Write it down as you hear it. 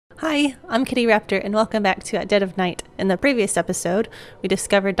Hi, I'm Kitty Raptor, and welcome back to At Dead of Night. In the previous episode, we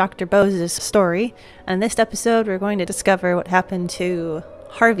discovered Dr. Bose's story, and in this episode, we're going to discover what happened to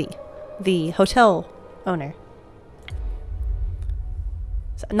Harvey, the hotel owner.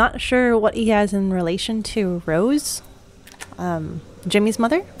 So I'm not sure what he has in relation to Rose, Jimmy's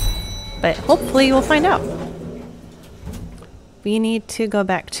mother, but hopefully we'll find out. We need to go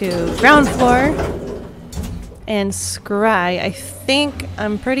back to ground floor and scry.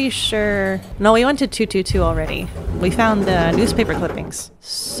 I'm pretty sure... No, we went to 222 already. We found the newspaper clippings.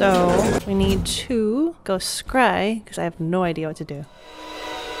 So we need to go scry, because I have no idea what to do.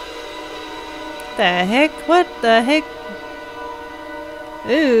 The heck? What the heck?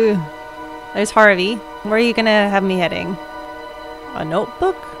 Ooh. There's Harvey. Where are you gonna have me heading? A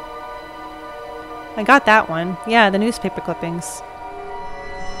notebook? I got that one. Yeah, the newspaper clippings.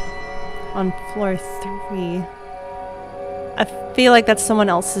 On floor 3. I feel like that's someone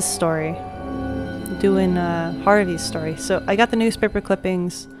else's story. Doing Harvey's story. So I got the newspaper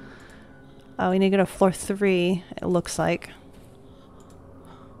clippings. We need to go to floor 3, it looks like.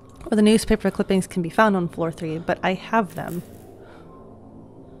 Or the newspaper clippings can be found on floor 3, but I have them.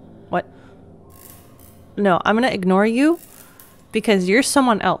 What? No, I'm gonna ignore you because you're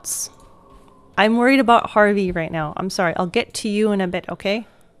someone else. I'm worried about Harvey right now. I'm sorry. I'll get to you in a bit, okay?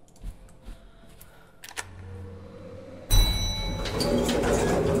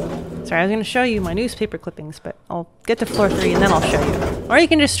 Sorry, I was going to show you my newspaper clippings, but I'll get to floor 3 and then I'll show you. Or you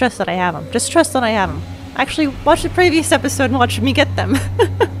can just trust that I have them. Just trust that I have them. Actually, watch the previous episode and watch me get them.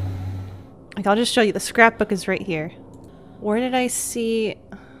 Like, I'll just show you. The scrapbook is right here. Where did I see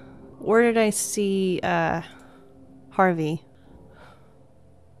Harvey?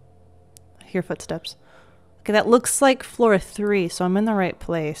 I hear footsteps. Okay, that looks like floor 3, so I'm in the right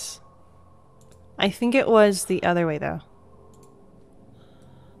place. I think it was the other way, though.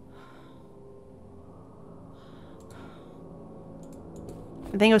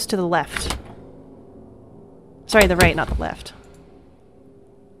 I think it was to the left. Sorry, the right, not the left.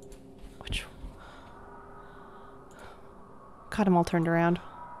 Which? Got them all turned around.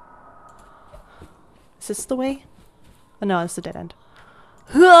 Is this the way? Oh no, it's the dead end.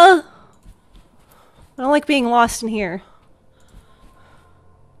 I don't like being lost in here.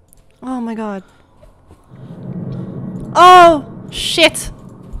 Oh my god. Oh! Shit!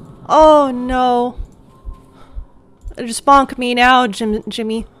 Oh no. Just bonk me now,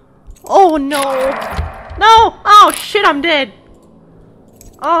 Jimmy. Oh no! No! Oh shit, I'm dead!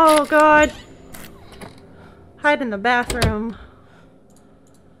 Oh god. Hide in the bathroom.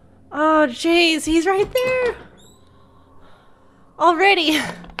 Oh jeez, he's right there! Already!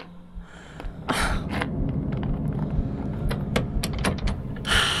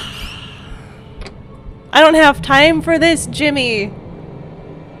 I don't have time for this, Jimmy!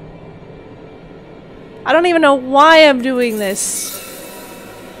 I don't even know why I'm doing this.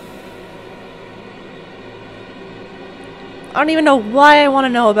 I don't even know why I want to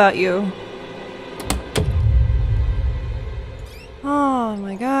know about you. Oh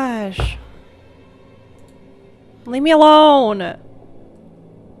my gosh. Leave me alone.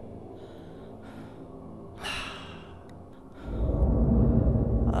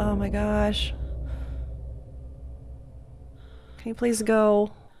 Oh my gosh. Can you please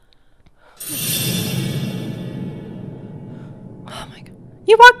go? Oh my god.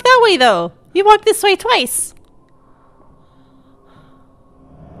 You walked that way though! You walked this way twice!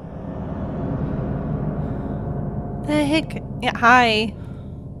 The heck? Yeah, hi.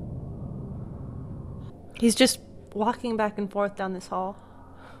 He's just walking back and forth down this hall.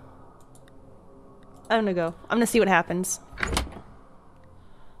 I'm gonna go. I'm gonna see what happens.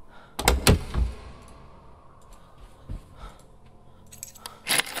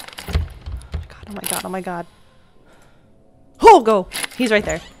 Oh my god, oh my god. Oh, go! He's right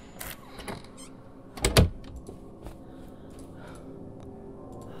there.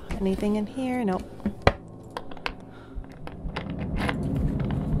 Anything in here? Nope.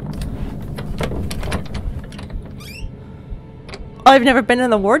 Oh, I've never been in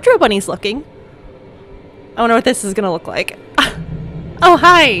the wardrobe when he's looking. I wonder what this is gonna look like. Oh,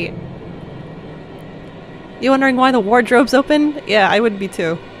 hi! You wondering why the wardrobe's open? Yeah, I would be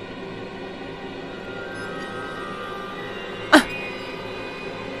too.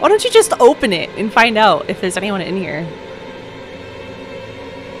 Why don't you just open it and find out if there's anyone in here?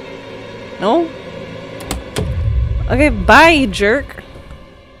 No? Okay, bye, jerk.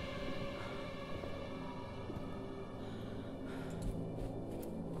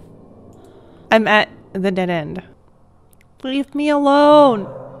 I'm at the dead end. Leave me alone.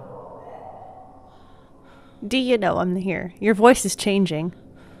 Do you know I'm here? Your voice is changing.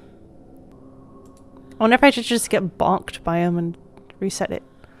 wonder if I should just get bonked by him and reset it.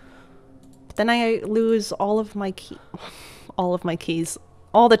 But then I lose all of my all of my keys.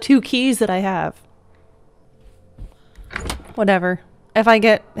 All the 2 keys that I have. Whatever. If I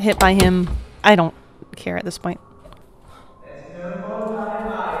get hit by him, I don't care at this point.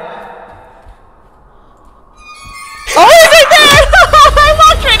 Oh, he's right there! I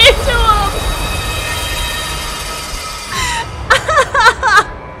walked right into him!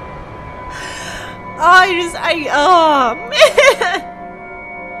 Oh, man!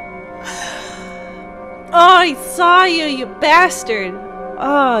 Oh, I saw you, you bastard!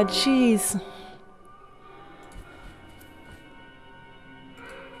 Oh, jeez.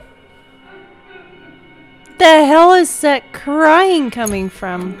 The hell is that crying coming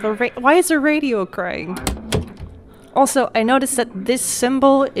from? Why is the radio crying? Also, I noticed that this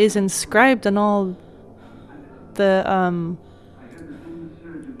symbol is inscribed on all the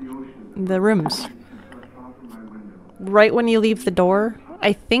rooms. Right when you leave the door,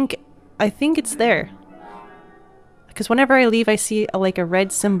 I think it's there. Because whenever I leave, I see like a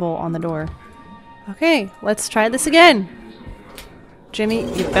red symbol on the door. Okay, let's try this again. Jimmy,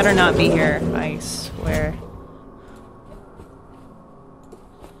 you better not be here, I swear.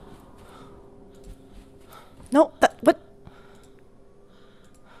 No, what?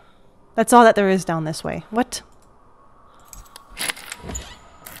 That's all that there is down this way. What?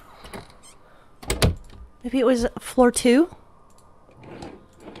 Maybe it was floor 2?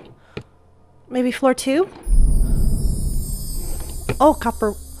 Maybe floor 2? Oh,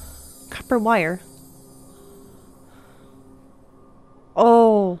 copper wire.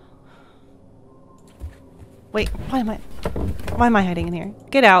 Oh. Wait, why am I hiding in here?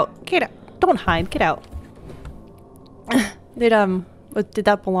 Get out. Get out. Don't hide. Get out. Did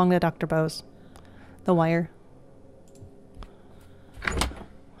that belong to Dr. Bose? The wire. Oh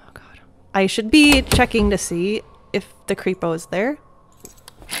god. I should be checking to see if the creepo is there.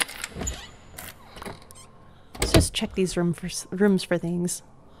 Let's just check these rooms for things.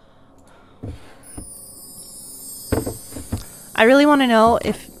 I really want to know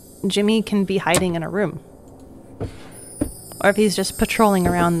if Jimmy can be hiding in a room. Or if he's just patrolling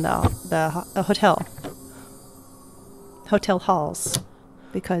around the hotel. Hotel halls.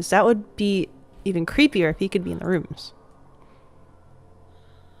 Because that would be even creepier if he could be in the rooms.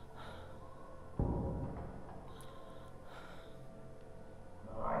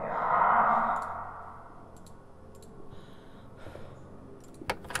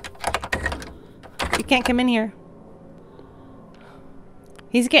 You can't come in here.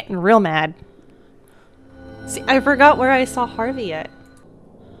 He's getting real mad. See, I forgot where I saw Harvey at.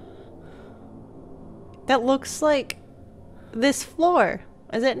 That looks like this floor,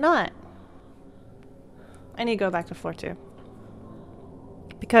 is it not? I need to go back to floor 2.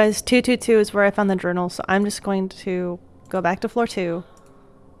 Because 222 is where I found the journal, so I'm just going to go back to floor 2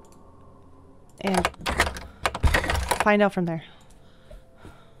 and find out from there.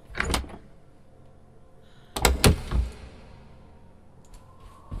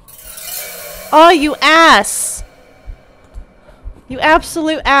 Oh, you ass! You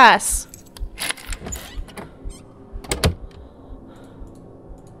absolute ass!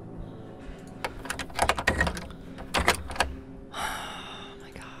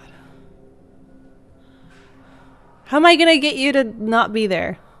 How am I gonna get you to not be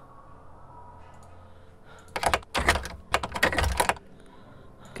there?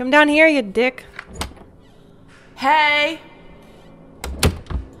 Come down here, you dick. Hey!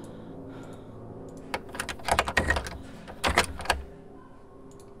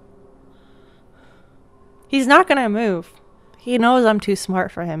 He's not gonna move. He knows I'm too smart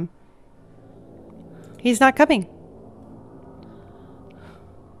for him. He's not coming.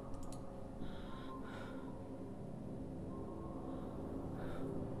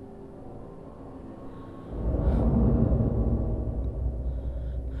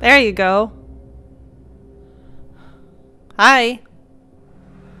 There you go. Hi.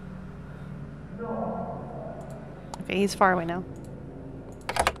 Okay, he's far away now.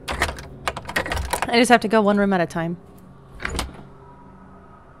 I just have to go one room at a time.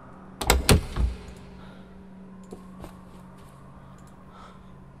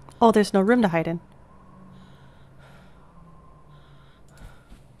 Oh, there's no room to hide in.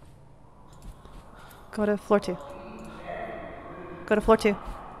 Go to floor 2. Go to floor 2.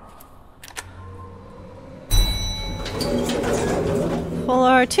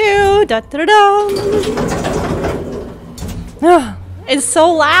 Floor 2! Da da da! Ugh, it's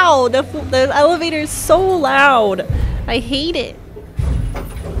so loud! The elevator is so loud! I hate it!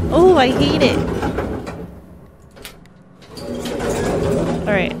 Oh, I hate it!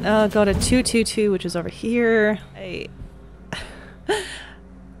 Alright, I'll go to 222, which is over here. I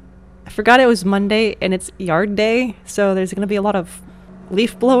forgot it was Monday and it's yard day, so there's gonna be a lot of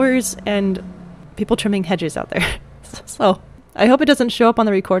leaf blowers and people trimming hedges out there. So I hope it doesn't show up on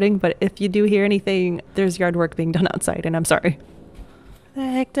the recording, but if you do hear anything, there's yard work being done outside, and I'm sorry. The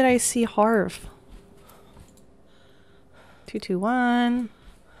heck did I see Harv? 221.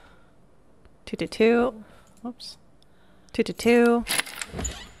 222. Whoops. 222.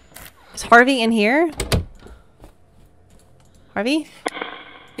 Is Harvey in here? Harvey?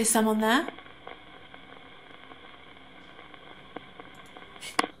 Is someone there?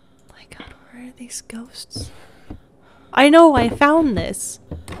 My god, where are these ghosts? I know, I found this.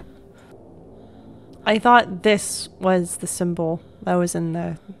 I thought this was the symbol that was in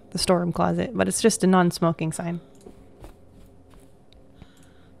the storeroom closet, but it's just a non-smoking sign.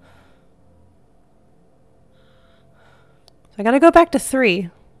 So I gotta go back to 3.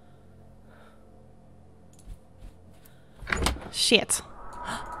 Shit.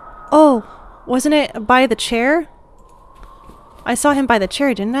 Oh, wasn't it by the chair? I saw him by the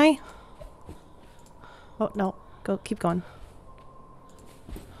chair, didn't I? Oh, no. Go, keep going.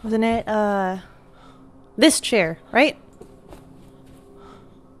 Wasn't it, this chair, right?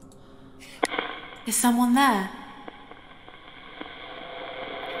 Is someone there?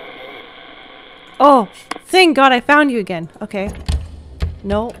 Oh, thank God I found you again. Okay.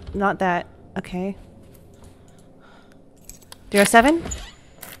 No, not that. Okay. 07?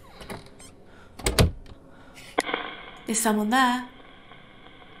 Is someone there?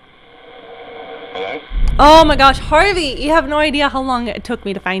 Hello? Oh my gosh, Harvey! You have no idea how long it took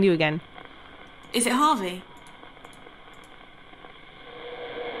me to find you again. Is it Harvey?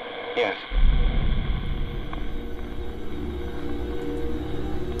 Yes.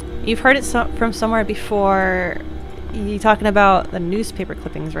 You've heard it from somewhere before. You talking about the newspaper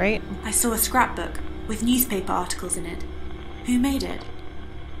clippings, right? I saw a scrapbook with newspaper articles in it. Who made it?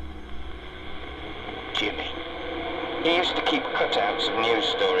 Jimmy. He used to keep cutouts of news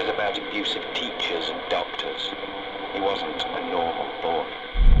stories about abusive teachers and doctors. He wasn't a normal boy.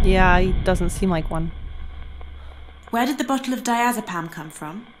 Yeah, he doesn't seem like one. Where did the bottle of diazepam come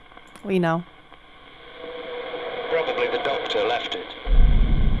from? We know. Probably the doctor left it.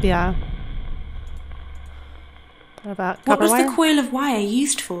 Yeah. What about What copper was wire? the coil of wire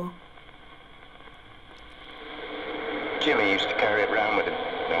used for? Jimmy used to carry it around with him.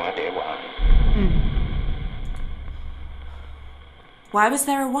 No idea why. Why was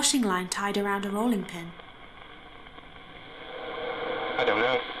there a washing line tied around a rolling pin? I don't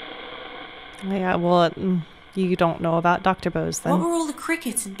know. Yeah, well, you don't know about Dr. Bose then. What were all the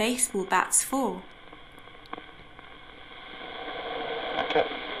cricket and baseball bats for? I kept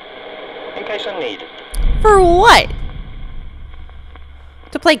them. In case I needed them. For what?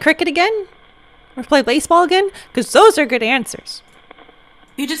 To play cricket again? Or play baseball again? Because those are good answers.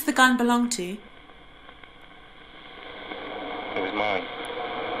 Who does the gun belong to? It was mine.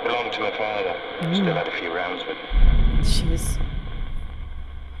 Belonged to my father. Still had a few rounds with it. Jeez.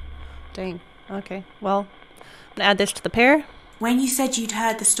 Dang. Okay, well, I'm gonna add this to the pair. When you said you'd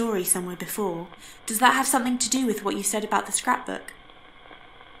heard the story somewhere before, does that have something to do with what you said about the scrapbook?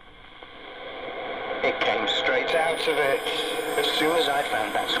 It came straight out of it. As soon as I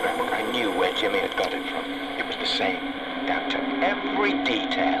found that scrapbook, I knew where Jimmy had got it from. It was the same, down to every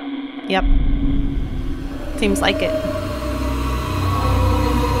detail. Yep. Seems like it.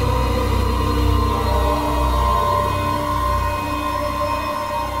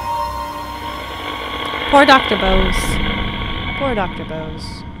 Poor Dr. Bose. Poor Dr.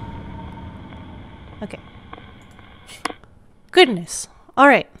 Bose. Okay. Goodness.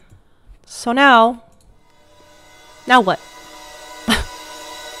 Alright. So now... Now what?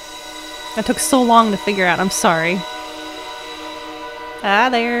 That took so long to figure out. I'm sorry. Ah,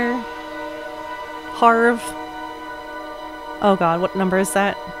 there. Harv. Oh god, what number is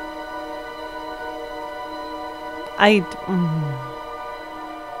that?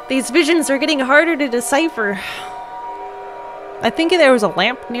 These visions are getting harder to decipher. I think there was a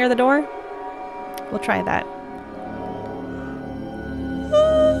lamp near the door. We'll try that.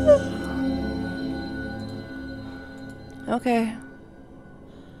 Okay.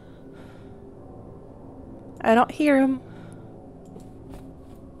 I don't hear him.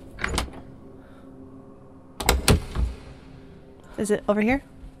 Is it over here?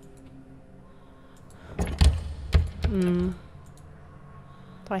 Do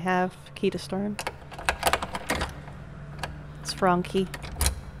I have a key to storeroom? It's the wrong key.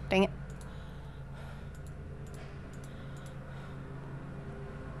 Dang it.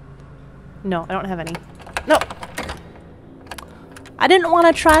 No, I don't have any. No! I didn't want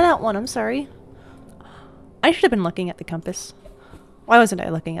to try that one. I'm sorry. I should have been looking at the compass. Why wasn't I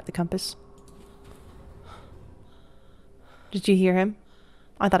looking at the compass? Did you hear him?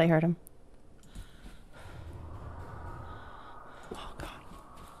 I thought I heard him. Oh, God.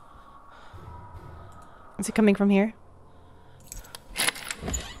 Is it coming from here?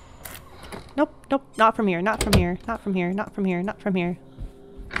 Nope, nope, not from here, not from here, not from here, not from here, not from here.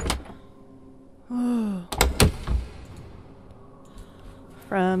 Oh.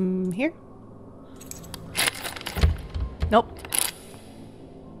 From here? Nope.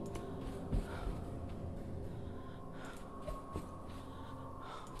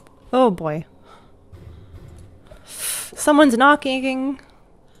 Oh boy. Someone's knocking.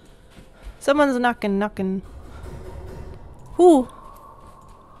 Someone's knocking. Who?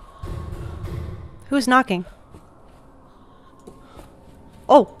 Who's knocking?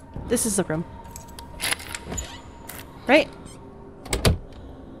 Oh, this is the room. Right?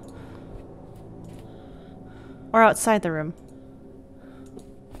 Or outside the room.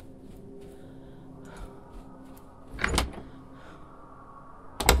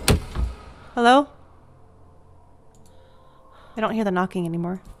 Hello? I don't hear the knocking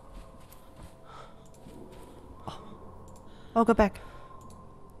anymore. Oh, go back.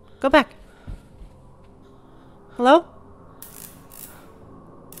 Go back. Hello?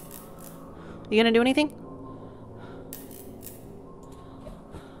 You gonna do anything?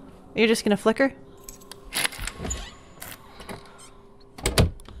 You're just gonna flicker?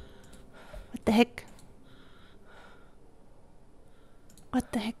 What the heck?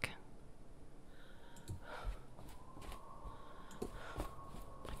 What the heck?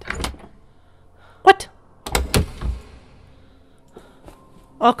 What?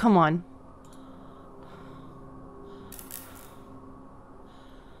 Oh, come on.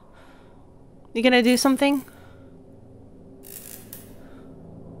 You gonna do something?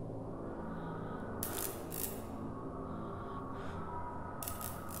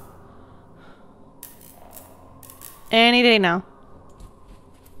 Any day now.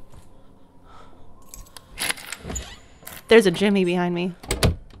 There's a Jimmy behind me.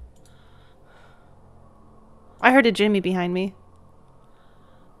 I heard a Jimmy behind me.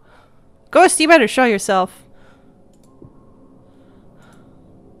 Ghost, you better show yourself.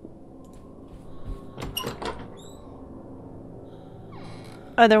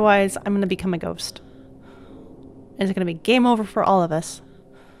 Otherwise, I'm gonna become a ghost. And it's gonna be game over for all of us.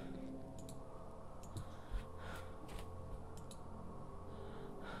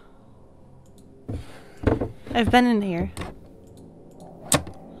 I've been in here.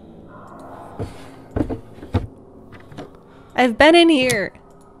 I've been in here.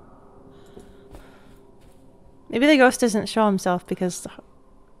 Maybe the ghost doesn't show himself because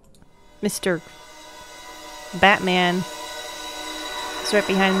Mr. Batman is right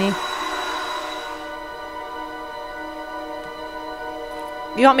behind me.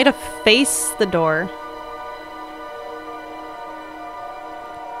 You want me to face the door?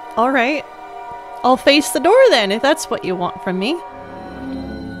 Alright. I'll face the door then, if that's what you want from me.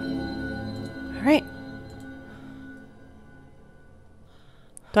 Alright.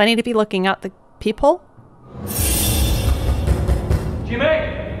 Do I need to be looking out the peephole? Jimmy!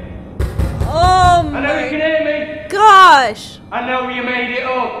 Oh my I know you can hear me! gosh! I know you made it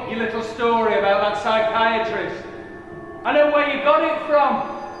up, your little story about that psychiatrist. I know where you got it from.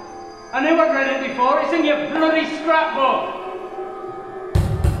 I knew I'd read it before, it's in your bloody scrapbook.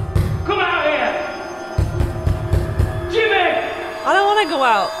 Come out here! Jimmy! I don't want to go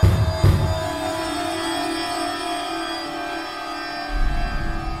out.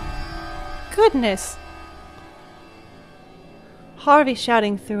 Goodness. Harvey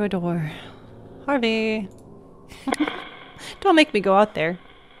shouting through a door. Harvey. Don't make me go out there.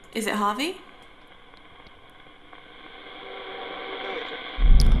 Is it Harvey?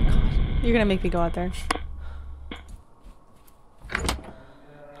 You're gonna make me go out there.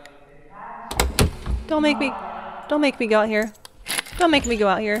 Don't make me go out here. Don't make me go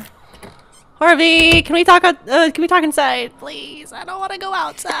out here. Harvey, can we talk inside, please? I don't want to go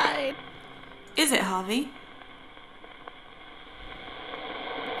outside. Is it Harvey?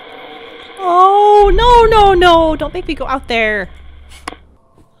 Oh, no. Don't make me go out there.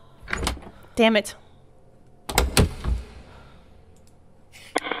 Damn it.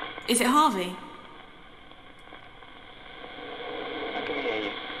 Is it Harvey? I can hear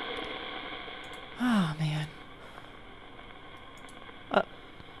you. Oh, man.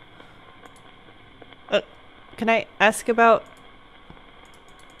 Can I ask about...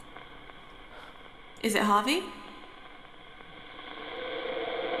 Is it Harvey?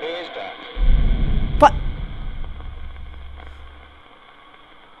 Who is that? What?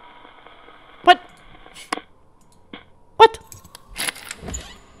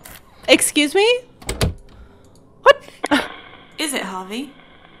 Excuse me? What? Is it, Harvey?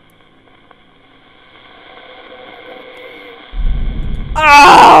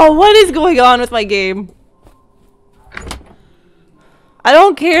 Oh, what is going on with my game? I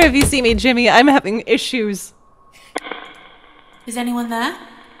don't care if you see me, Jimmy. I'm having issues. Is anyone there?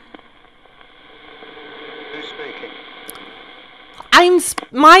 Who's speaking?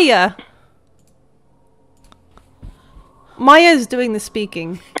 Maya. Maya's doing the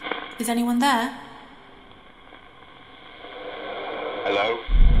speaking. Is anyone there? Hello?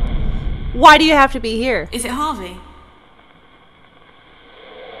 Why do you have to be here? Is it Harvey?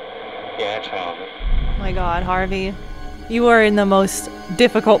 Yeah, it's Harvey. Oh my god, Harvey. You are in the most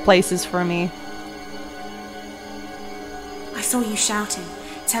difficult places for me. I saw you shouting,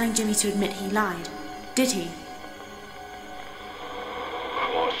 telling Jimmy to admit he lied. Did he?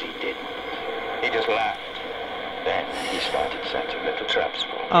 Of course he didn't. He just laughed. Then he started setting little traps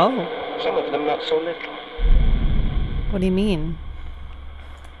for me. Oh. Some of them not so little. What do you mean?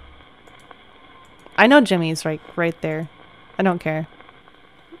 I know Jimmy's right there. I don't care.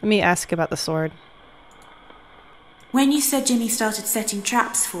 Let me ask about the sword. When you said Jimmy started setting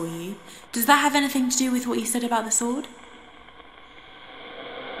traps for you, does that have anything to do with what you said about the sword?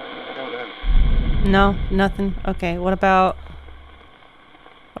 I don't know. No, nothing. Okay, what about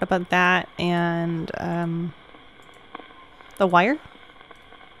that and the wire?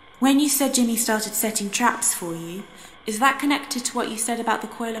 When you said Jimmy started setting traps for you, is that connected to what you said about the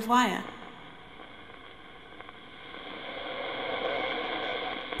coil of wire?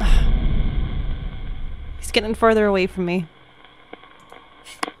 He's getting further away from me.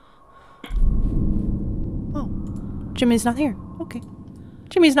 Oh, Jimmy's not here. Okay.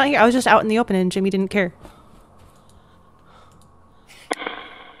 Jimmy's not here. I was just out in the open and Jimmy didn't care.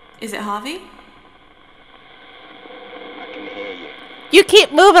 Is it Harvey? I can hear you. You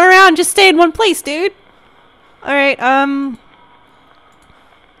keep moving around. Just stay in one place, dude. All right.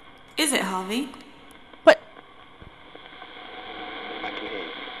 Is it Harvey? What? I can hear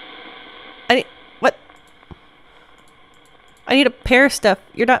you. What? I need a pair of stuff.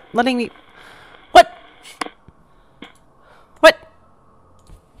 You're not letting me. What? What?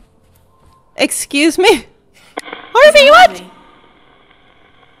 Excuse me? Harvey, what?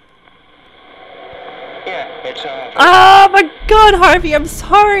 Yeah, it's Harvey. Oh my god, Harvey, I'm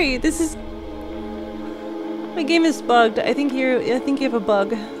sorry. This is... My game is bugged. I think you have a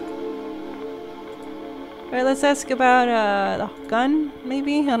bug. Alright, let's ask about the gun,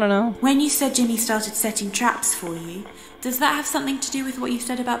 maybe? I don't know. When you said Jimmy started setting traps for you, does that have something to do with what you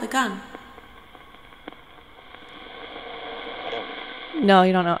said about the gun? No,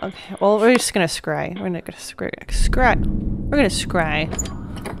 you don't know. Okay, well, we're just gonna scry. We're gonna scry. We're gonna scry.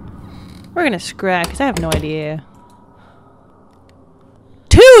 We're gonna scry, because I have no idea.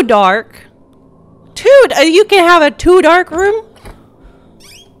 Too dark? You can have a too dark room?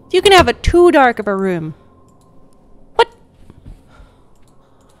 You can have a too dark of a room. What?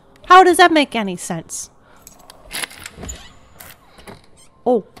 How does that make any sense?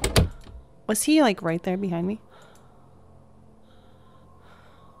 Oh. Was he, like, right there behind me?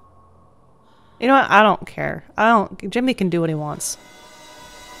 You know what? I don't care. Jimmy can do what he wants.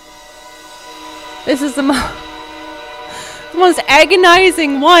 This is the most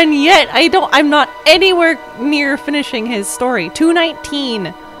agonizing one yet. I'm not anywhere near finishing his story.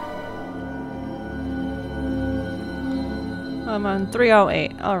 219. I'm on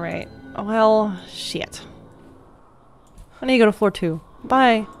 308. Alright. Well, shit. I need to go to floor 2.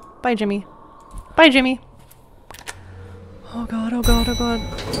 Bye. Bye, Jimmy. Bye, Jimmy. Oh god, oh god, oh god.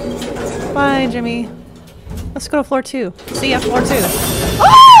 Bye, Jimmy. Let's go to floor 2. See ya, floor 2.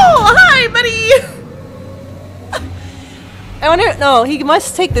 Oh! Hi, buddy! I wonder... No, he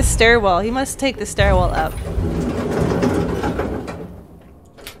must take the stairwell. He must take the stairwell up.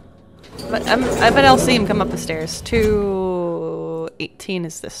 But I bet I'll see him come up the stairs. 218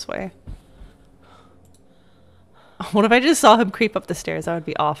 is this way. What if I just saw him creep up the stairs? That would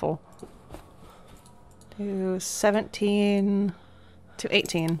be awful. 217...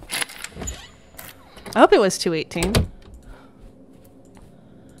 218. I hope it was 218.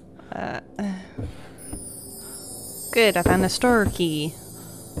 Good, I found a store key.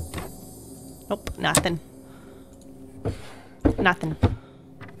 Nope, nothing. Nothing.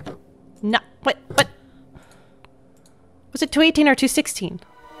 No, what? Was it 218 or 216?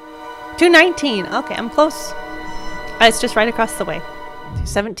 219, okay, I'm close. It's just right across the way.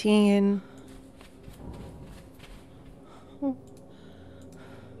 217.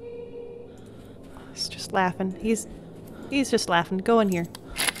 He's just laughing. He's just laughing. Go in here.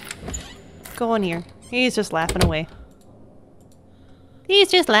 Go in here. He's just laughing away. He's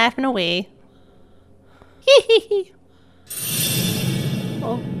just laughing away. Hee hee hee.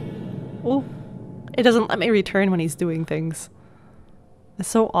 Oh. Oh. It doesn't let me return when he's doing things. It's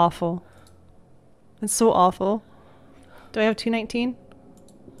so awful. It's so awful. Do I have 219?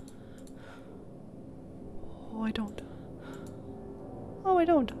 Oh, I don't. Oh, I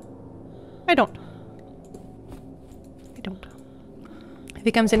don't. I don't. I don't. If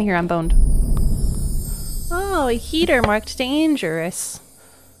he comes in here, I'm boned. Oh, a heater marked dangerous.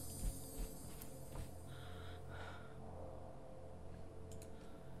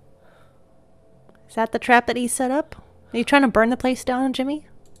 Is that the trap that he set up? Are you trying to burn the place down, Jimmy?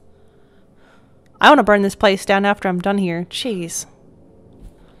 I want to burn this place down after I'm done here. Jeez.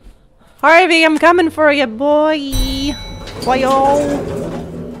 Harvey, I'm coming for you, boy. Boy-o.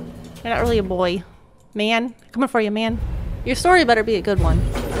 You're not really a boy. Man. Coming for you, man. Your story better be a good one.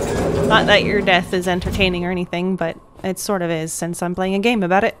 Not that your death is entertaining or anything, but it sort of is since I'm playing a game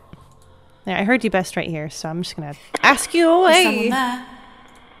about it. Yeah, I heard you best right here, so I'm just gonna ask you away. Is someone there?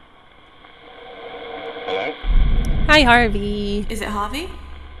 Hello? Hi, Harvey. Is it Harvey?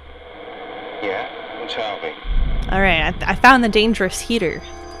 Yeah, it's Harvey. Alright, I found the dangerous heater.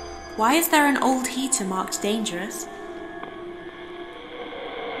 Why is there an old heater marked dangerous?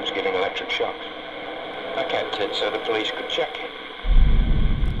 It was giving electric shocks. I kept it so the police could check it.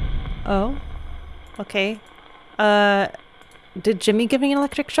 Oh? Okay. Did Jimmy give me an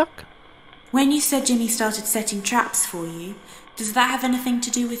electric shock? When you said Jimmy started setting traps for you, does that have anything to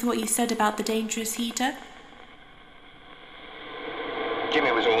do with what you said about the dangerous heater?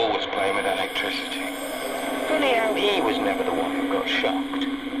 Jimmy was always playing with electricity. Anyhow, he was never the one who got shocked.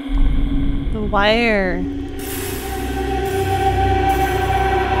 The wire.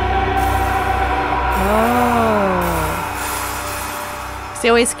 Oh. So he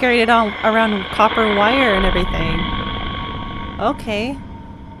always carried it on around copper wire and everything. Okay.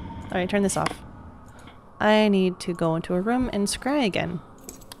 Alright, turn this off. I need to go into a room and scry again.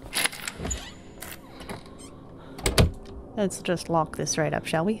 Let's just lock this right up,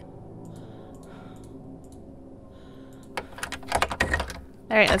 shall we?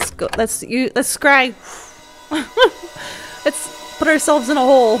 Alright, let's go. Let's scry. Let's put ourselves in a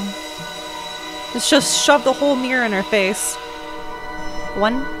hole. Let's just shove the whole mirror in our face.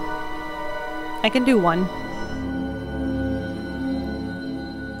 1. I can do 1.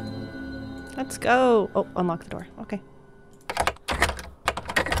 Let's go. Oh, unlock the door. Okay.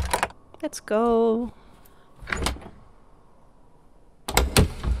 Let's go.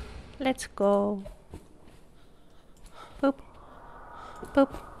 Let's go. Boop.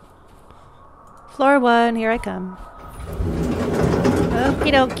 Boop. Floor 1, here I come.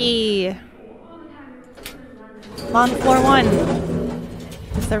 Okie dokie. I'm on floor 1.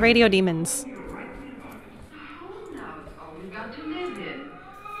 It's the radio demons.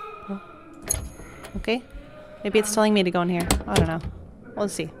 Oh. Okay. Maybe it's telling me to go in here. I don't know. We'll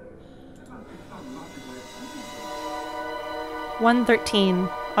see. 113.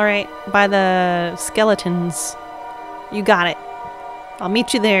 Alright, by the skeletons. You got it. I'll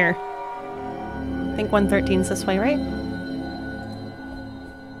meet you there. I think 113's this way, right?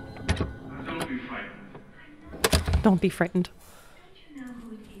 Don't be frightened.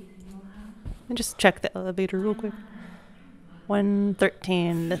 Let me just check the elevator real quick.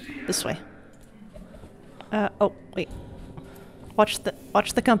 113, this way. Oh, wait. Watch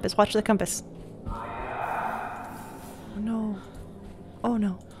the compass, watch the compass. Oh no. Oh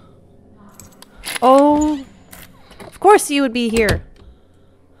no. Oh! Of course you would be here!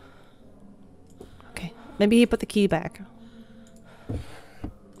 Okay, maybe he put the key back.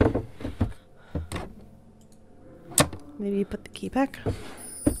 Maybe you put the key back?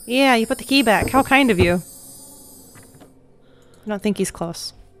 Yeah, you put the key back. How kind of you. I don't think he's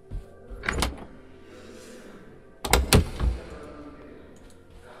close.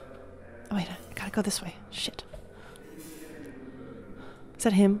 Oh wait, I gotta go this way. Shit. Is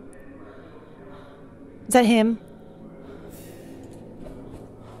that him? Is that him?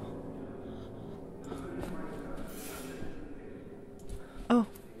 Oh.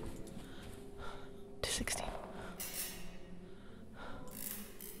 260.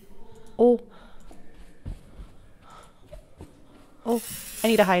 Oh. Oh. I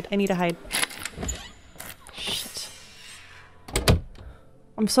need to hide. I need to hide. Shit.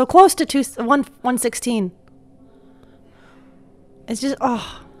 I'm so close to 116. It's just,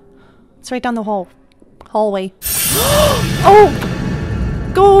 oh. It's right down the hallway. Oh!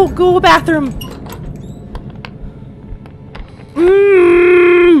 Go bathroom.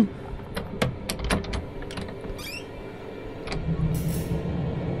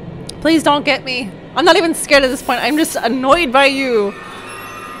 Please don't get me. I'm not even scared at this point. I'm just annoyed by you.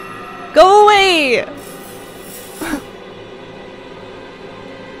 Go away!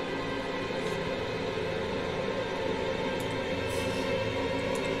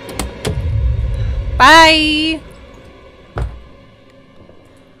 Bye!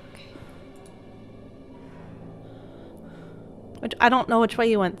 I don't know which way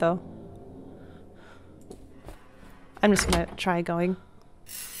you went, though. I'm just gonna try going.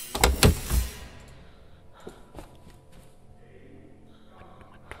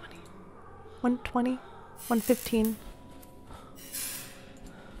 120, 115,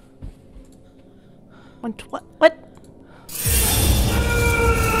 120. What?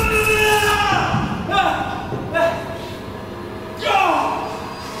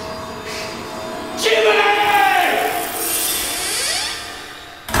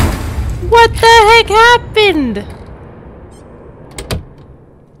 What the heck happened?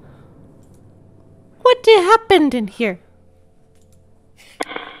 What happened in here?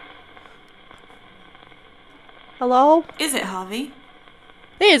 Hello? Is it Harvey?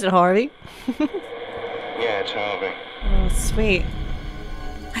 Is it Harvey? Yeah, it's Harvey. Oh, sweet.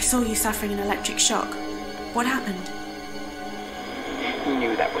 I saw you suffering an electric shock. What happened? He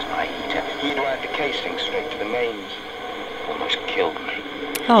knew that was my heater. He'd wired the casing straight to the mains. Almost killed me.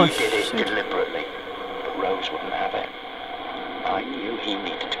 Oh, he did it shit. deliberately, but Rose wouldn't have it. I knew he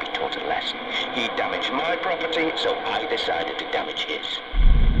needed to be taught a lesson. He damaged my property, so I decided to damage his.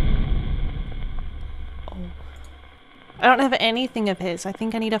 I don't have anything of his. I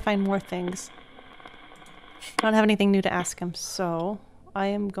think I need to find more things. I don't have anything new to ask him, so I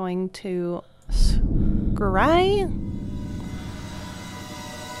am going to scry?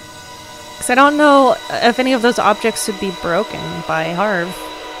 Because I don't know if any of those objects would be broken by Harv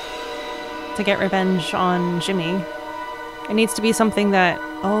to get revenge on Jimmy. It needs to be something that...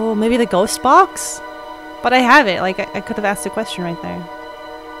 Oh, maybe the ghost box? But I have it. Like, I could have asked a question right there.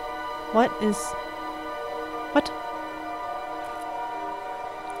 What is... What?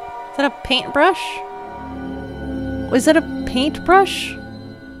 Is that a paintbrush? Was that a paintbrush?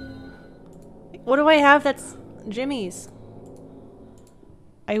 What do I have that's Jimmy's?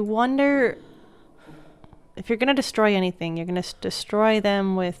 I wonder if you're gonna destroy anything, you're gonna destroy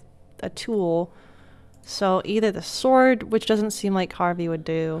them with a tool. So either the sword, which doesn't seem like Harvey would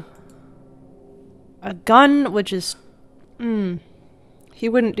do. A gun, which is... he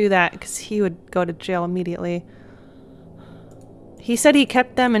wouldn't do that because he would go to jail immediately. He said he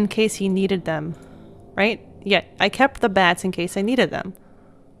kept them in case he needed them, right? Yeah, I kept the bats in case I needed them.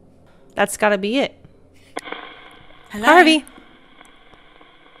 That's gotta be it. Hello? Harvey!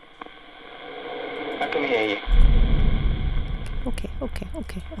 I can hear you. Okay.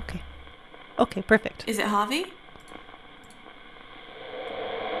 Okay, perfect. Is it Harvey?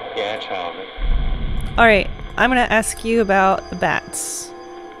 Yeah, it's Harvey. Alright, I'm gonna ask you about the bats.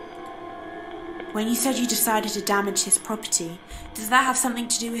 When you said you decided to damage his property, does that have something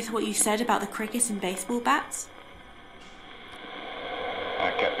to do with what you said about the cricket and baseball bats?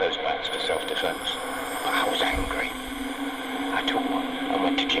 I kept those bats for self-defense. But I was angry. I took one and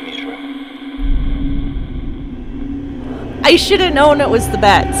went to Jimmy's room. I should have known it was the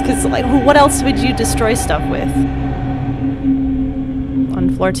bats, because like, what else would you destroy stuff with? On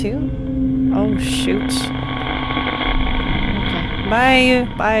floor 2? Oh, shoot. Okay.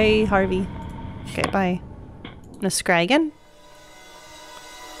 Bye, Harvey. Okay, bye. I'm gonna scry again.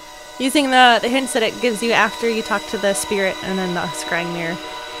 Using the hints that it gives you after you talk to the spirit and then the scrying mirror,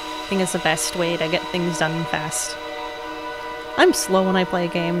 I think is the best way to get things done fast. I'm slow when I play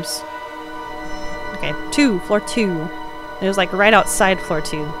games. Okay, floor 2. It was like right outside floor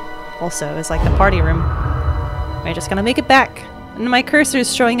 2. Also, it was like the party room. I just gotta make it back. And my cursor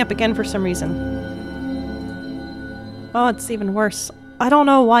is showing up again for some reason. Oh, it's even worse. I don't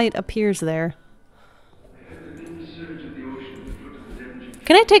know why it appears there.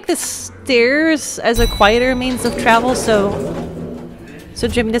 Can I take the stairs as a quieter means of travel so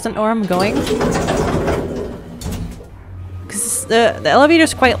Jimmy doesn't know where I'm going? Because the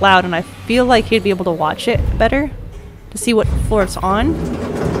elevator's quite loud and I feel like he'd be able to watch it better to see what floor it's on.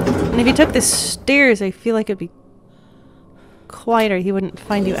 And if he took the stairs, I feel like it'd be quieter. He wouldn't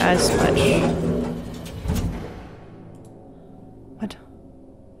find you as much. What?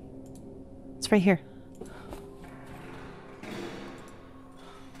 It's right here.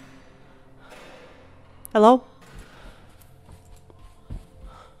 Hello?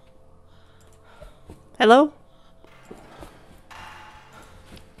 Hello?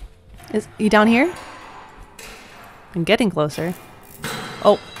 Is he down here? I'm getting closer.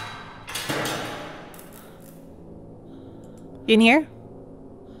 Oh. You in here?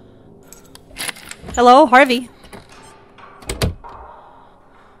 Hello, Harvey?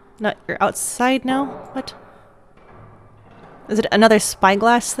 Not you're outside now? What? Is it another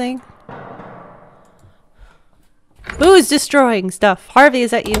spyglass thing? Who's destroying stuff? Harvey,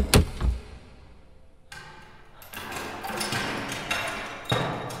 is that you?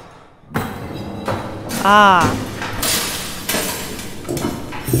 Ah.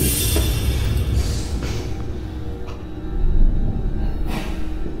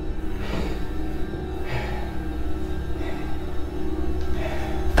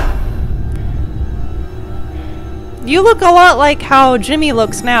 You look a lot like how Jimmy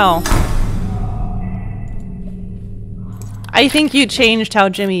looks now. I think you changed how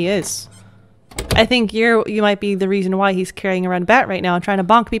Jimmy is. I think you might be the reason why he's carrying around a bat right now and trying to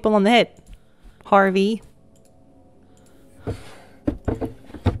bonk people on the head. Harvey.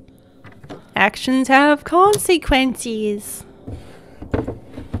 Actions have consequences.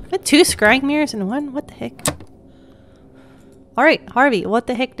 What, 2 scrying mirrors in 1? What the heck? Alright, Harvey, what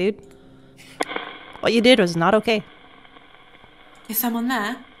the heck, dude? What you did was not okay. Is someone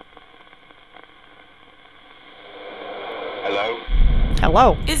there? Hello?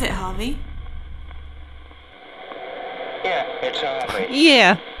 Hello. Is it Harvey? Yeah, it's Harvey.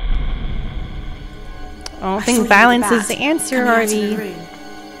 Yeah. I don't I saw think you with violence the is the bat answer, coming out of the Harvey. room.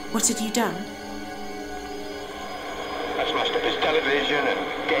 What had you done? I smashed up his television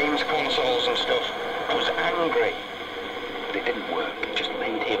and games consoles and stuff. I was angry. But it didn't work. It just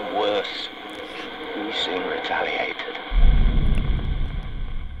made him worse. He soon retaliated.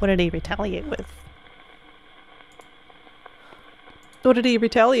 What did he retaliate with? What did he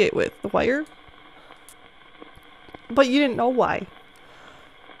retaliate with? The wire? But you didn't know why.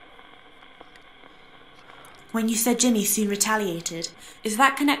 When you said Jimmy soon retaliated, is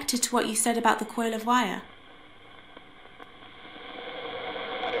that connected to what you said about the coil of wire?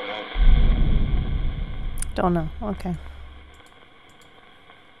 I don't know. Don't know. Okay.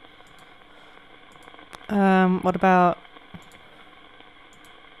 What about...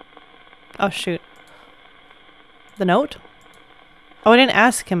 Oh, shoot. The note? Oh, I didn't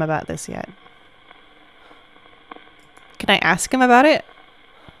ask him about this yet. Can I ask him about it?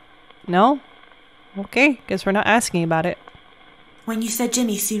 No? Okay, guess we're not asking about it. When you said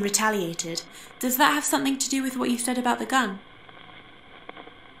Jimmy soon retaliated, does that have something to do with what you said about the gun?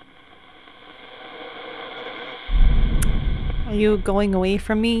 Are you going away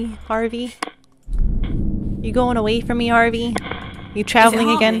from me, Harvey? You going away from me, Harvey? You traveling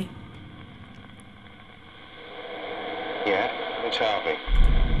Is it again? Harvey? Yeah, it's Harvey.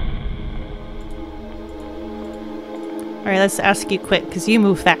 Alright, let's ask you quick, because you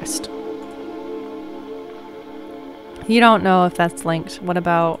move fast. You don't know if that's linked. What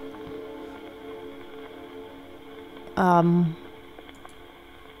about...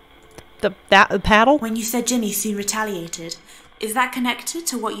 The paddle? When you said Jimmy soon retaliated, is that connected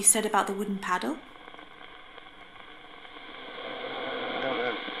to what you said about the wooden paddle? I don't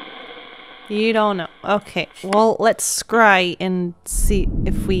know. You don't know. Okay, well, let's scry and see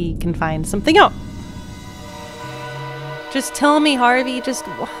if we can find something out. Just tell me, Harvey, just...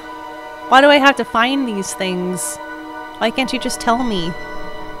 Why do I have to find these things? Why can't you just tell me?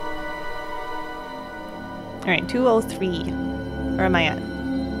 Alright, 203. Where am I at?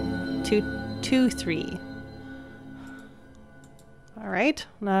 223. Alright,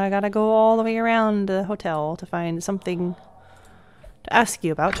 now I gotta go all the way around the hotel to find something to ask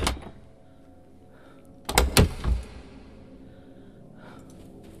you about.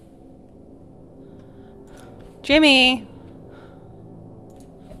 Jimmy!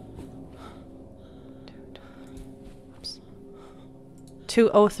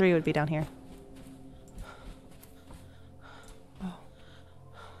 203 would be down here.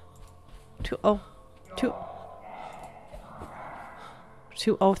 Oh.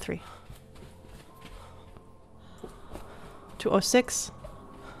 203. 206.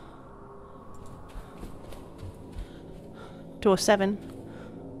 207.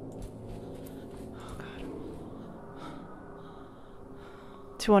 Oh God.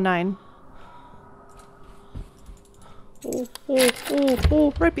 209.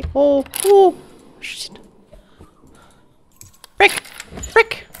 Right be- shit. Frick!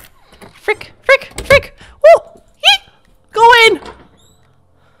 Woo! Yeet! Go in!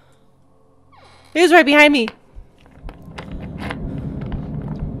 He was right behind me.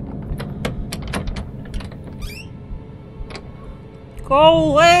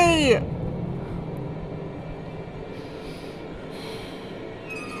 Go away!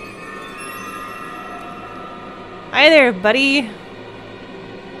 Hi there, buddy.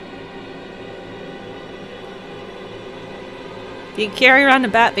 Do you carry around a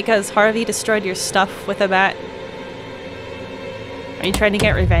bat because Harvey destroyed your stuff with a bat? Are you trying to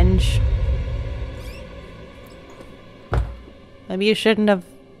get revenge? Maybe you shouldn't have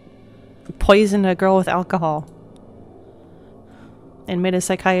poisoned a girl with alcohol and made a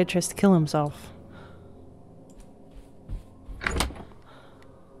psychiatrist kill himself.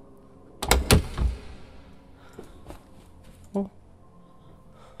 Oh.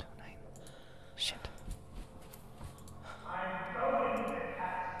 29. Shit.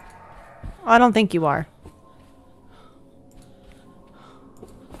 I don't think you are.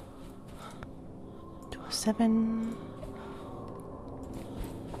 207.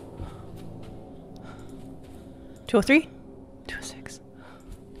 203? 206.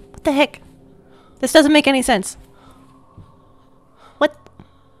 What the heck? This doesn't make any sense. What?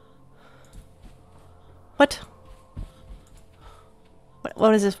 What?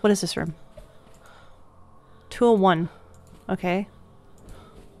 What is this? What is this room? 201. Okay.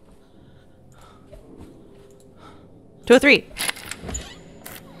 203.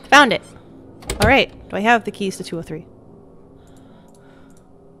 Found it. Alright. Do I have the keys to 203?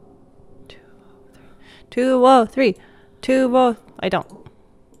 203. 203. I don't.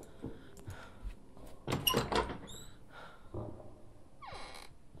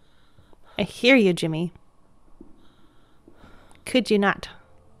 I hear you, Jimmy. Could you not?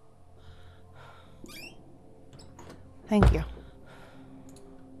 Thank you.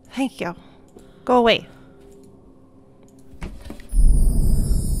 Thank you. Go away.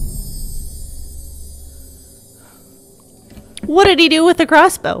 What did he do with the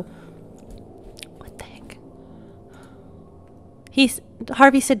crossbow? What the heck?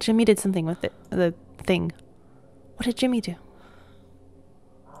 Harvey said Jimmy did something with it, the thing. What did Jimmy do?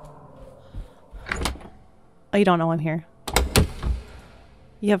 Oh, you don't know I'm here.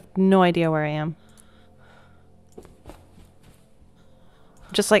 You have no idea where I am.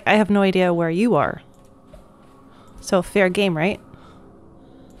 Just like I have no idea where you are. So fair game, right?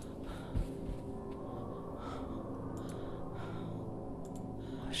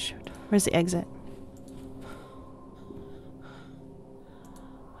 Oh, shoot. Where's the exit?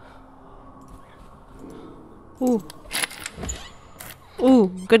 Ooh. Ooh,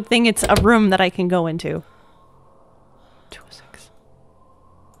 good thing it's a room that I can go into. 206.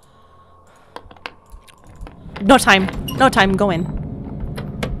 No time. No time. Go in.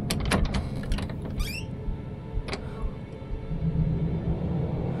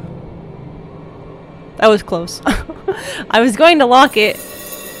 That was close. I was going to lock it.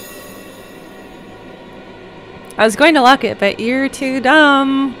 But you're too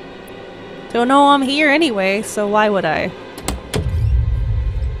dumb. Don't know I'm here anyway, so why would I?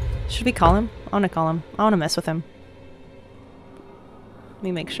 Should we call him? I want to call him. I want to mess with him. Let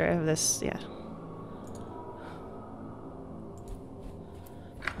me make sure I have this. Yeah.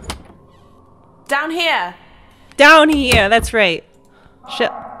 Down here! Down here! That's right.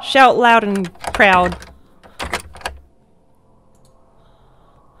 Shout loud and proud.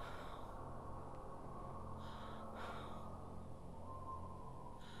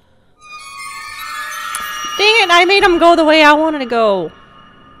 Dang it, I made him go the way I wanted to go.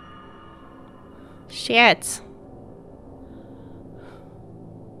 Shit.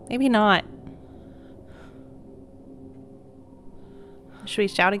 Maybe not. Should we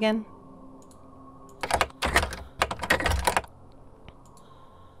shout again?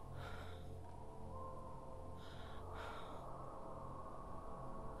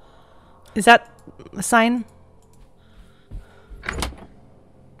 Is that a sign?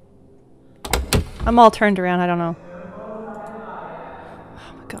 I'm all turned around, I don't know.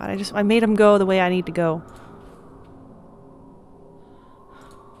 Oh my god, I made him go the way I need to go.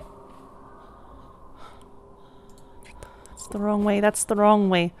 That's the wrong way, that's the wrong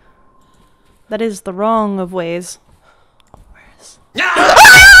way. That is the wrong of ways. Oh, where is...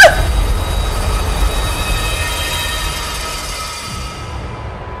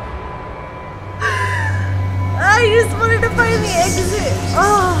 I just wanted to find the exit.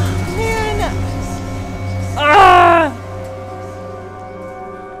 Oh, man. Ah.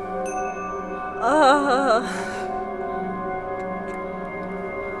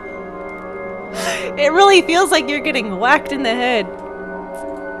 It really feels like you're getting whacked in the head.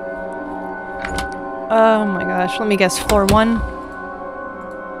 Oh my gosh. Let me guess. Floor 1.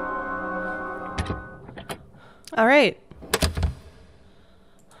 All right.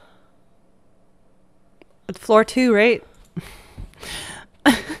 Floor 2, right?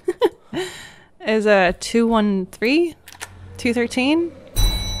 Is a 213? 213?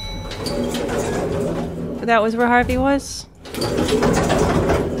 That was where Harvey was?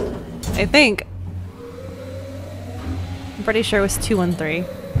 I think. I'm pretty sure it was 213.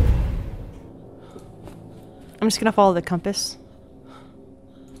 I'm just gonna follow the compass.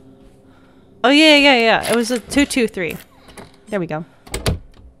 Oh, yeah. It was a 223. There we go.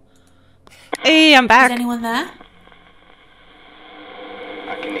 Hey, I'm back. Is anyone there?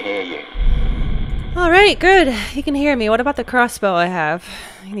 I can hear you. Alright, good. You can hear me. What about the crossbow I have?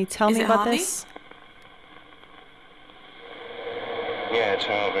 Can you tell Is me it about Harvey? this? Yeah, it's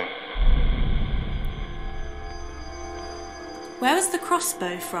Harvey. Where was the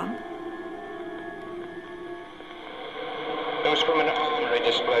crossbow from? It was from an armory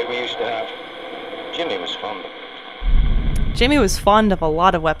display we used to have. Jimmy was fond of it. Jimmy was fond of a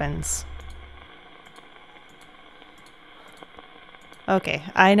lot of weapons. Okay,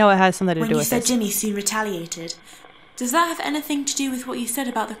 I know it has something to When do you with said this. Jimmy soon retaliated, does that have anything to do with what you said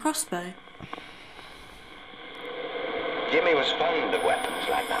about the crossbow? Jimmy was fond of weapons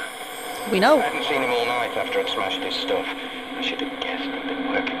like that. We I know. hadn't seen him all night after I'd smashed his stuff. I should have guessed he'd been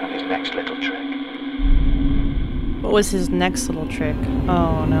working on his next little trick. What was his next little trick?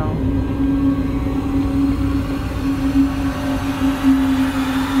 Oh no.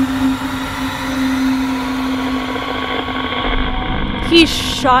 He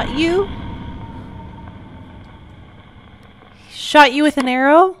shot you? Shot you with an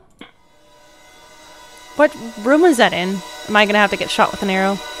arrow? What room is that in? Am I gonna have to get shot with an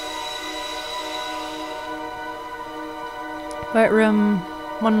arrow? What room?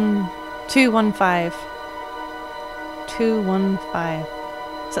 215. 215.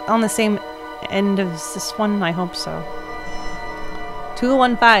 Is it on the same end as this one? I hope so.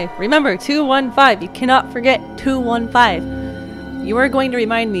 215. Remember, 215. You cannot forget 215. You are going to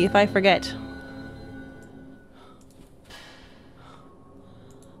remind me if I forget.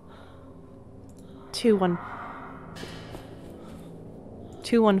 Two one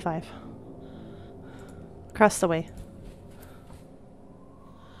 215. Across the way.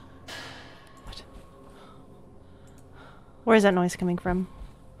 What? Where is that noise coming from?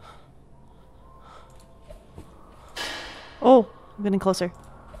 Oh, I'm getting closer.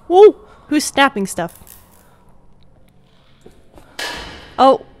 Whoa! Who's snapping stuff?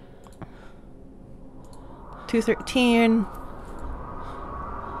 Oh. 213.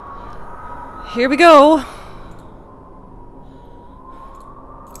 Here we go. Am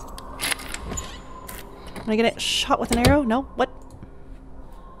I gonna get shot with an arrow? No? What?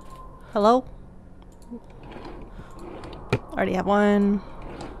 Hello? Already have one.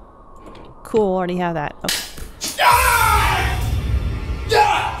 Cool, already have that. Okay.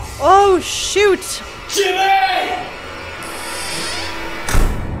 Oh, shoot! Jimmy!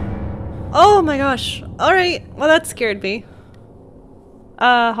 Oh my gosh. Alright, well that scared me.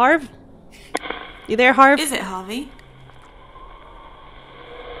 Harv? You there, Harv? Is it Harvey?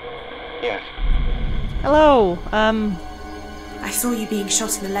 Yes. Hello, I saw you being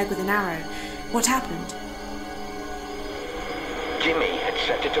shot in the leg with an arrow. What happened? Jimmy had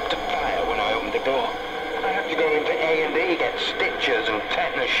set it up to fire when I opened the door. I had to go into A&E, get stitches and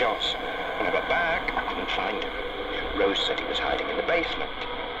tetanus shots. When I got back, I couldn't find him. Rose said he was hiding in the basement.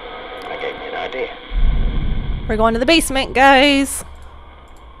 That gave me an idea. we're going to the basement, guys.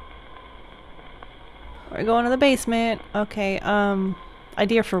 We're going to the basement. Okay,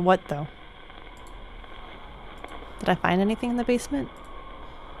 idea for what, though? Did I find anything in the basement?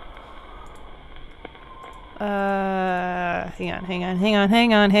 Hang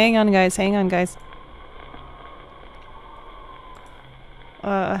on, guys.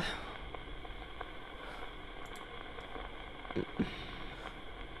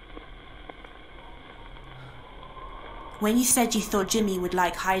 When you said you thought Jimmy would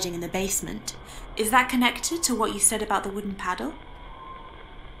like hiding in the basement, is that connected to what you said about the wooden paddle?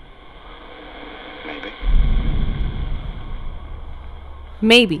 Maybe.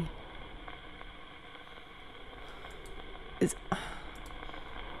 Maybe.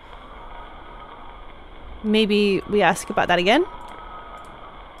 Maybe we ask about that again?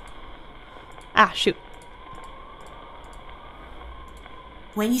 Ah, shoot.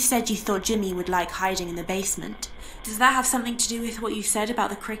 When you said you thought Jimmy would like hiding in the basement, does that have something to do with what you said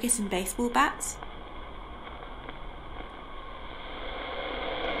about the cricket and baseball bats?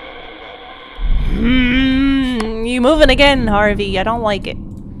 You moving again, Harvey. I don't like it.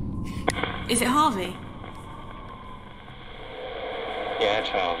 Is it Harvey? Yeah, it's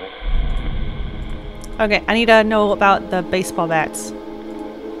Harvey. Okay, I need to know about the baseball bats.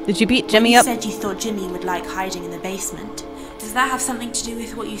 Did you beat Jimmy When you up? said you thought Jimmy would like hiding in the basement, does that have something to do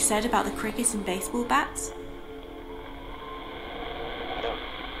with what you said about the cricket and baseball bats?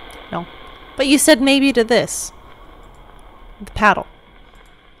 No. But you said maybe to this. The paddle.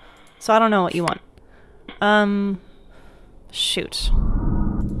 So I don't know what you want. Shoot.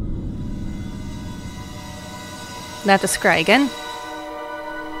 Gonna have to scry again.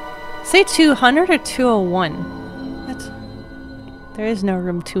 Say 200 or 201? What? There is no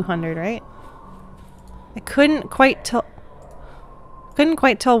room 200, right? I couldn't quite tell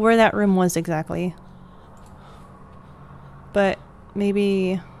where that room was exactly. But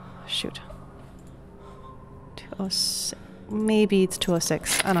maybe, shoot. 206. Maybe it's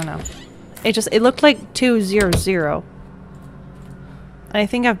 206. I don't know. It looked like 200. And I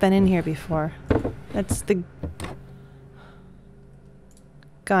think I've been in here before. That's the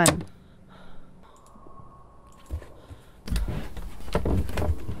gun.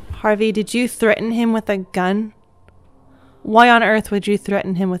 Harvey, did you threaten him with a gun? Why on earth would you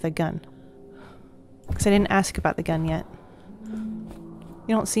threaten him with a gun? Because I didn't ask about the gun yet.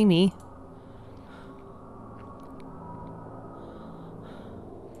 You don't see me.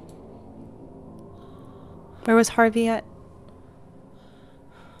 Where was Harvey at?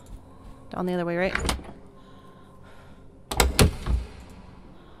 Down the other way, right?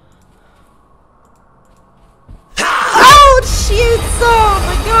 Oh, shoots! Oh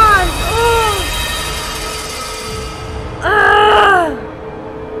my god! Oh.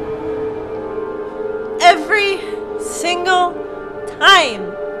 Every single time,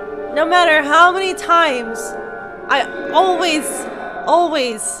 no matter how many times, I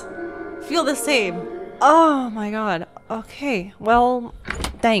always feel the same. Oh my god. Okay, well,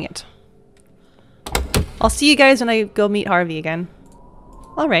 dang it. I'll see you guys when I go meet Harvey again.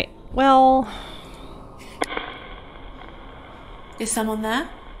 Alright, well... Is someone there?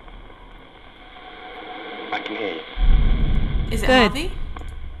 I can hear you. Is it Good. Harvey?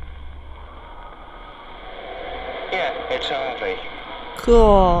 Yeah, it's Harvey. Cool.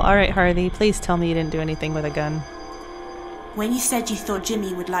 Alright, Harvey, please tell me you didn't do anything with a gun. When you said you thought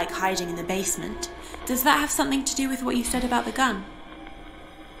Jimmy would like hiding in the basement, does that have something to do with what you said about the gun?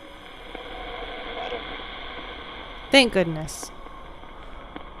 Thank goodness.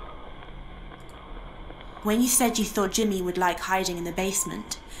 When you said you thought Jimmy would like hiding in the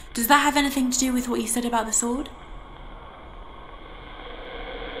basement, does that have anything to do with what you said about the sword?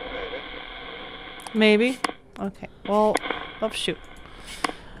 Maybe? Okay, well, oh shoot.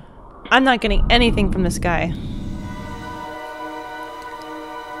 I'm not getting anything from this guy.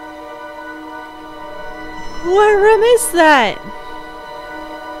 What room is that?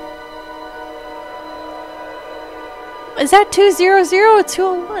 Is that 200 or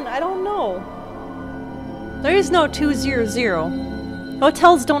 201? I don't know. There is no 200.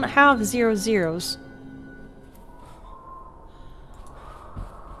 Hotels don't have 00s.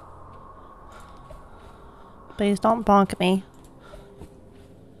 Please don't bonk me.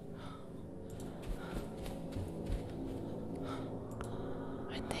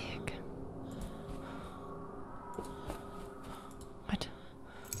 What the heck? What?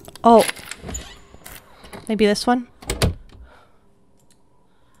 Oh. Maybe this one?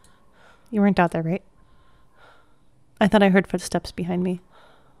 You weren't out there, right? I thought I heard footsteps behind me.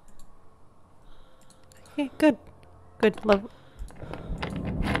 Okay, good. Good. Love.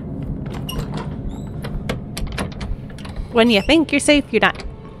 When you think you're safe, you're not.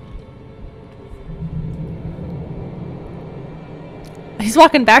 He's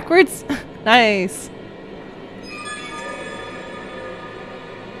walking backwards? Nice.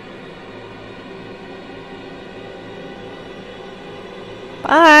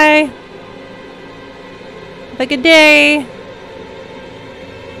 Bye. Have a good day.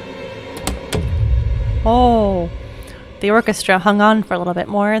 Oh, the orchestra hung on for a little bit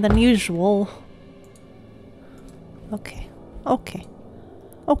more than usual. Okay, okay,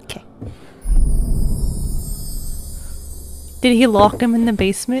 okay. Did he lock him in the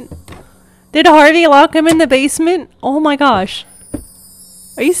basement? Did Harvey lock him in the basement? Oh my gosh.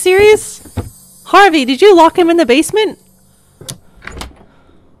 Are you serious? Harvey, did you lock him in the basement?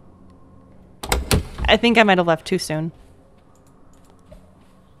 I think I might have left too soon.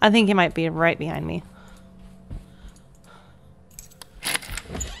 I think he might be right behind me.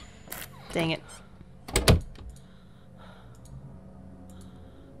 Dang it.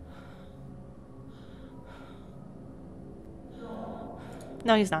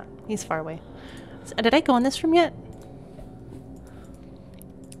 No, he's not. He's far away. Did I go in this room yet?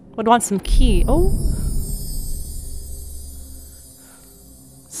 Would want some key. Oh.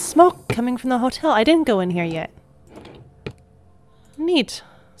 Smoke coming from the hotel. I didn't go in here yet. Neat.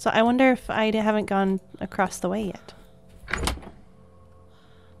 So I wonder if I haven't gone across the way yet.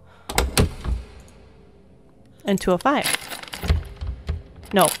 And 205.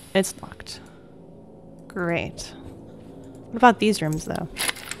 No, it's locked. Great. What about these rooms, though?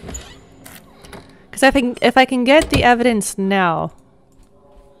 Because if I can get the evidence now,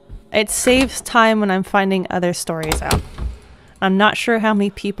 it saves time when I'm finding other stories out. I'm not sure how many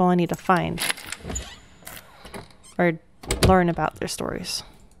people I need to find. Or learn about their stories.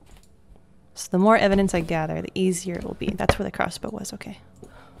 So the more evidence I gather, the easier it will be. That's where the crossbow was, okay.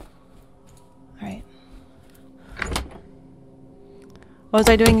 Alright. What was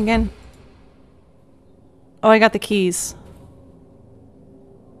I doing again? Oh, I got the keys.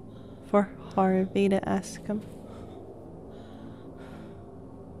 For Harvey to ask him.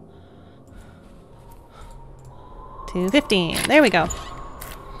 $2.15. There we go.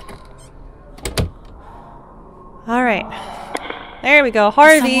 Alright. There we go.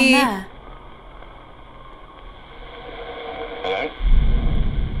 Harvey! Someone there. Hello?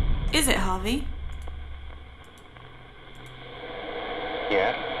 Is it Harvey?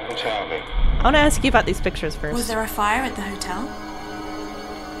 Yeah, it's Harvey. I want to ask you about these pictures first. Was there a fire at the hotel?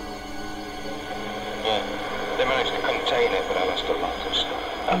 Yeah, they managed to contain it, but I lost a lot of stuff.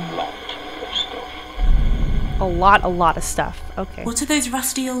 A lot of stuff. A lot of stuff. Okay. What are those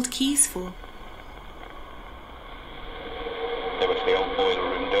rusty old keys for? They were for the old boiler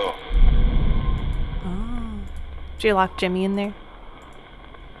room door. Oh. Did you lock Jimmy in there?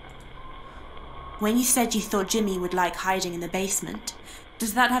 When you said you thought Jimmy would like hiding in the basement,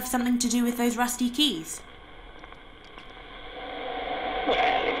 does that have something to do with those rusty keys? Well,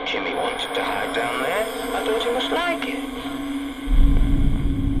 if Jimmy wanted to hide down there, I thought he must like it.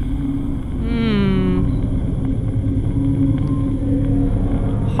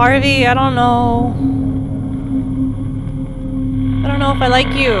 Harvey, I don't know. I don't know if I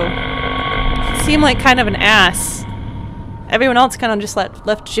like you. You seem like kind of an ass. Everyone else kind of just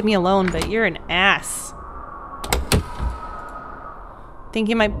left Jimmy alone, but you're an ass. Think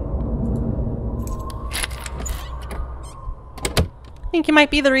you might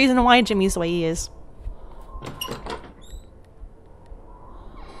be the reason why Jimmy's the way he is.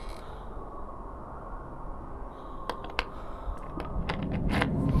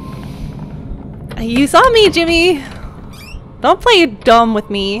 You saw me, Jimmy! Don't play dumb with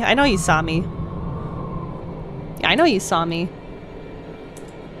me. I know you saw me. Yeah, I know you saw me.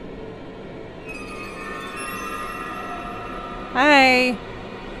 Hi.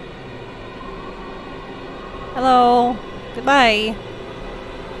 Hello. Goodbye.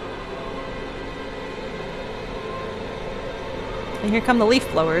 And here come the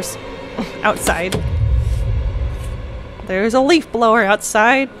leaf blowers. Outside. There's a leaf blower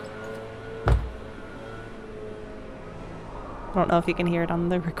outside. I don't know if you can hear it on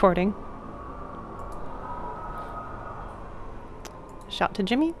the recording. Shout to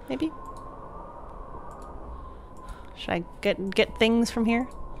Jimmy, maybe? Should I get things from here?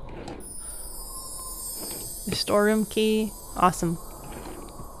 The storeroom key. Awesome.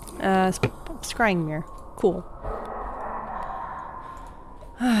 Scrying mirror. Cool.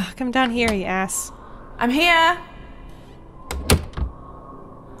 Come down here, you ass. I'm here!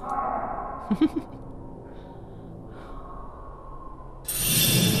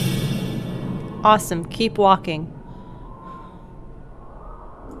 Awesome. Keep walking.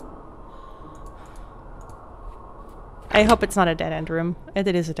 I hope it's not a dead-end room. It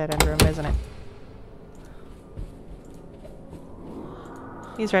is a dead-end room, isn't it?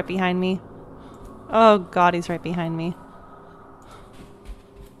 He's right behind me. Oh god, he's right behind me.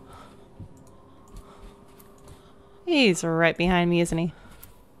 He's right behind me, isn't he?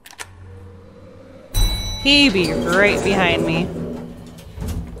 He be right behind me.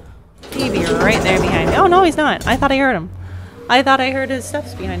 He be right there behind me. Oh no, he's not. I thought I heard him. I thought I heard his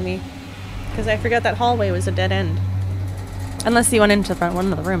steps behind me. Because I forgot that hallway was a dead end. Unless he went into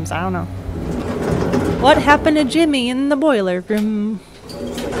one of the rooms. I don't know. What happened to Jimmy in the boiler room?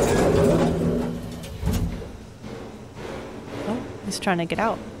 Oh, he's trying to get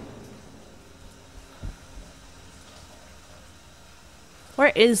out.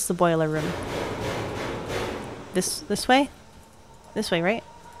 Where is the boiler room? This way? This way, right?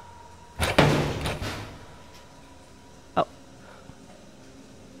 Oh.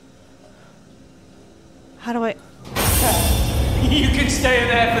 How do I... You can stay in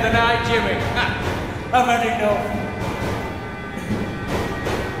there for the night, Jimmy. I've had enough.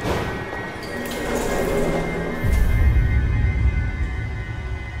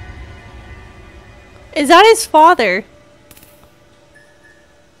 Is that his father?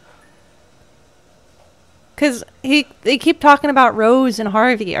 Because they keep talking about Rose and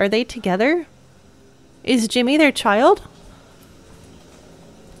Harvey. Are they together? Is Jimmy their child?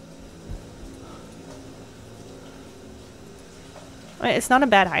 It's not a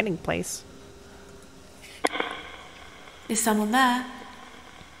bad hiding place. Is someone there?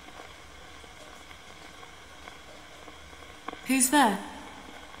 Who's there?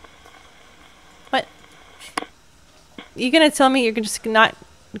 What? You gonna tell me you're just not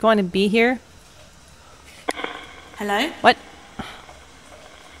going to be here? Hello? What?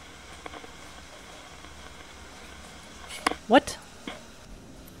 What?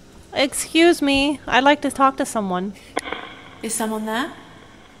 Excuse me. I'd like to talk to someone. Is someone there?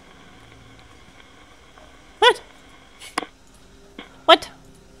 What? What?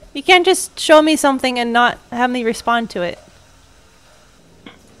 You can't just show me something and not have me respond to it.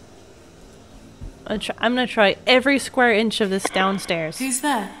 I'm gonna try every square inch of this downstairs. Who's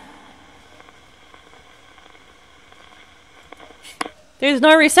there? There's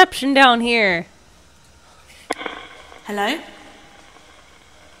no reception down here. Hello?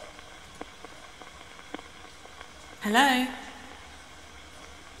 Hello?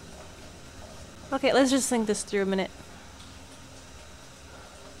 Okay, let's just think this through a minute.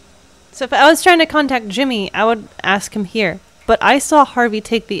 So if I was trying to contact Jimmy, I would ask him here. But I saw Harvey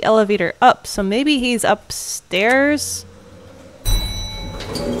take the elevator up, so maybe he's upstairs?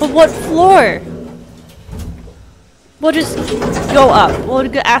 But what floor? We'll just go up. We'll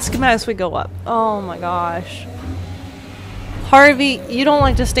ask him as we go up. Oh my gosh. Harvey, you don't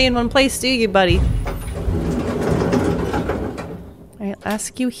like to stay in one place, do you, buddy? Alright, I'll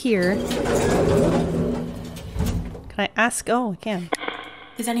ask you here. Can I ask? Oh, I can.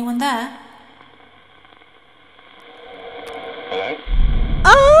 Is anyone there? Hello?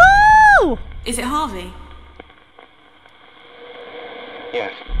 Oh! Is it Harvey?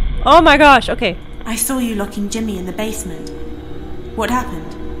 Yes. Oh my gosh, okay. I saw you locking Jimmy in the basement. What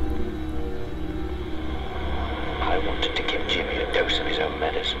happened? I wanted to give Jimmy a dose of his own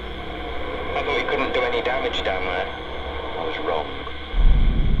medicine. I thought he couldn't do any damage down there. I was wrong.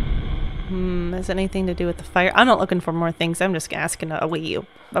 Has anything to do with the fire? I'm not looking for more things. I'm just asking you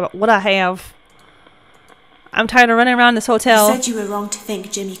about what I have. I'm tired of running around this hotel. You said you were wrong to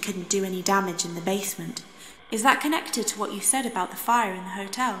think Jimmy couldn't do any damage in the basement. Is that connected to what you said about the fire in the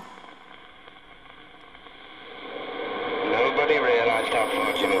hotel? Nobody realized how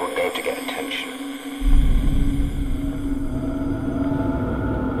far Jimmy would go to get attention.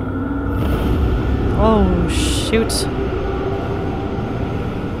 Oh, shoot.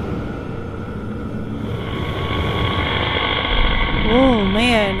 Oh,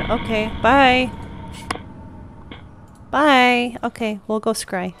 man. Okay, bye. Bye. Okay, we'll go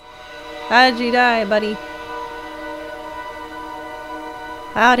scry. How did you die, buddy?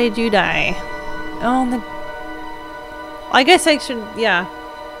 How did you die? Oh, I guess I should, yeah.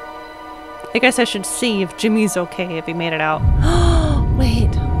 I guess I should see if Jimmy's okay, if he made it out.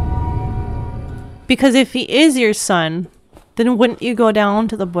 Wait. Because if he is your son, then wouldn't you go down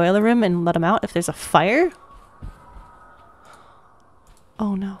to the boiler room and let him out if there's a fire?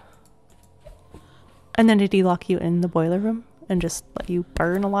 Oh no. And then did he lock you in the boiler room and just let you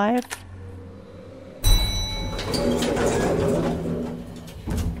burn alive?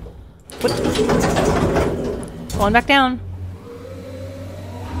 What? Going back down.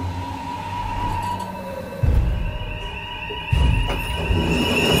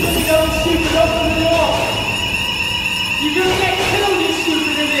 You're gonna get killed, you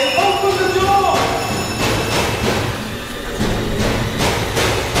stupid idiot! Open the door!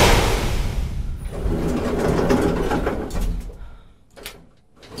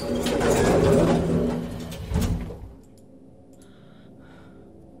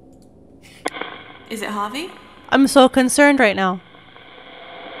 Is it Harvey? I'm so concerned right now.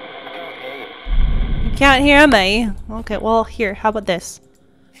 You can't hear me. Okay, well, here, how about this?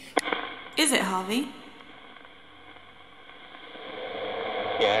 Is it Harvey?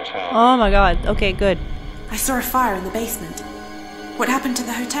 Yeah, it's Harvey. Oh my god. Okay, good. I saw a fire in the basement. What happened to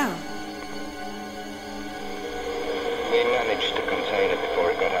the hotel? We managed to contain it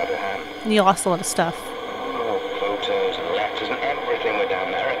before it got out of hand. You lost a lot of stuff. Oh, photos and letters and everything were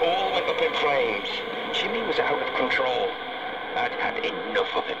down there. It all went up in flames. Jimmy was out of control. I'd had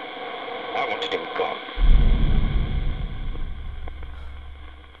enough of him. I wanted him gone.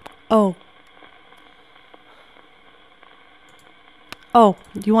 Oh. Oh,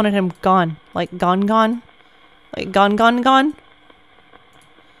 you wanted him gone. Like gone gone? Like gone gone gone?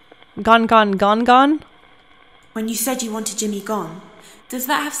 Gone gone gone gone? When you said you wanted Jimmy gone, does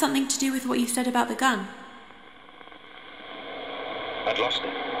that have something to do with what you said about the gun? I'd lost it.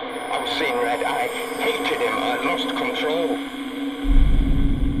 I was seeing red. I hated him. I'd lost control.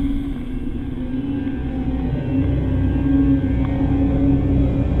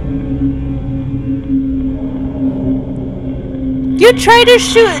 You tried to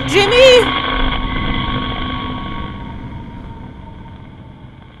shoot Jimmy?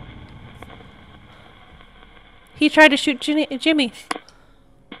 He tried to shoot Jimmy.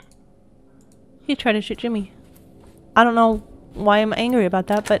 He tried to shoot Jimmy. I don't know why I'm angry about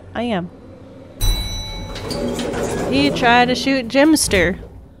that, but I am. He tried to shoot Jimster.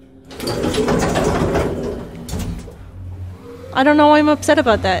 I don't know why I'm upset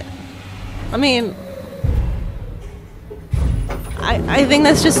about that. I mean, I think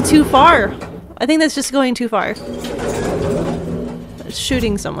that's just too far. I think that's just going too far.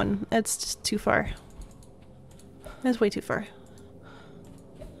 Shooting someone, that's just too far. That's way too far.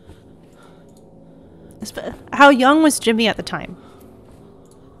 How young was Jimmy at the time?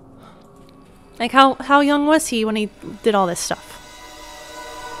 Like, how young was he when he did all this stuff?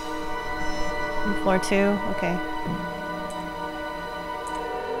 Floor 2? Okay.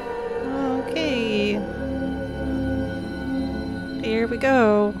 Okay. Here we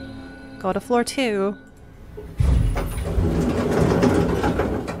go. Go to floor 2.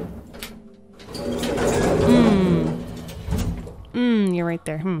 You're right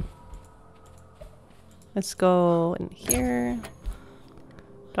there. Let's go in here.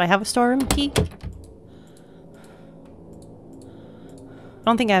 Do I have a storeroom key? I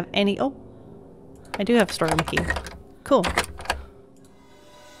don't think I have any. Oh, I do have a storeroom key. Cool.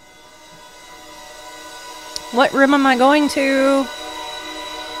 What room am I going to?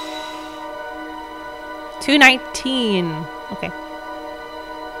 219. Okay.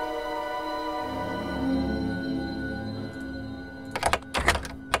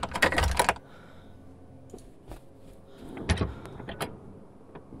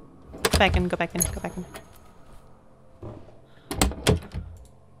 Go back in, go back in, go back in.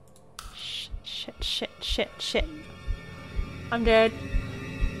 Shit, shit, shit, shit. I'm dead.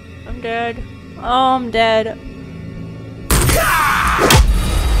 I'm dead. Oh, I'm dead.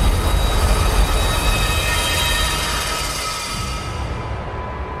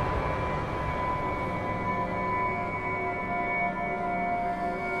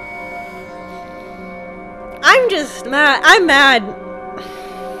 I'm just mad. I'm mad.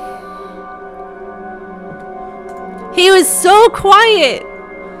 He was so quiet.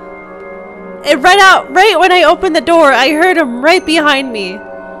 Right when I opened the door, I heard him right behind me.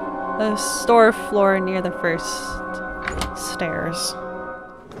 The store floor near the first stairs.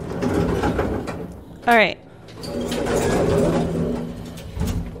 Alright.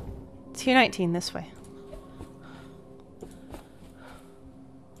 219 this way.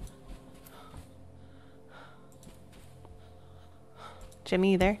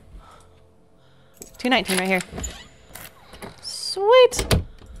 Jimmy, you there? 219 right here. Sweet!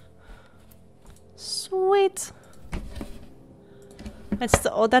 Sweet!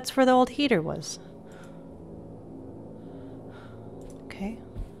 That's where the old heater was. Okay.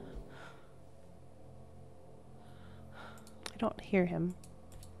 I don't hear him.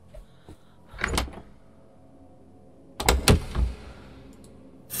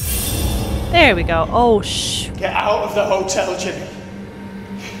 There we go. Oh, Get out of the hotel, Jimmy.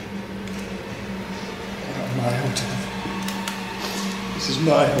 Get out of my hotel. This is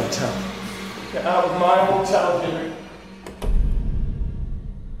my hotel. Get out of my hotel, Jimmy.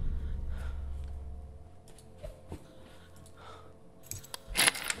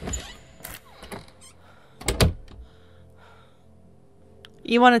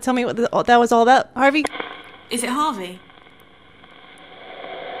 You want to tell me what that was all about, Harvey? Is it Harvey?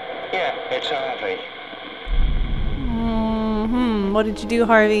 Yeah, it's Harvey. What did you do,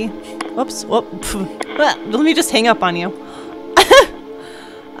 Harvey? Whoops. Whoop. Let me just hang up on you.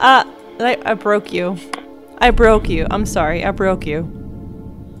 I broke you. I broke you. I'm sorry. I broke you.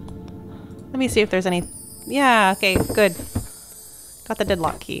 Let me see if there's any... Yeah, okay, good. Got the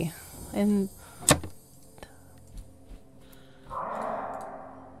deadlock key. And...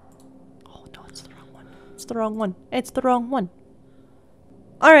 Oh, no, it's the wrong one. It's the wrong one. It's the wrong one.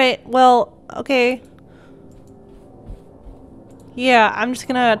 Alright, well, okay. Yeah, I'm just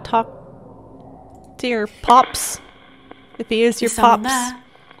gonna talk to your pops. If he is your pops. There.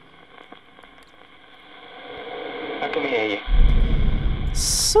 I can hear you.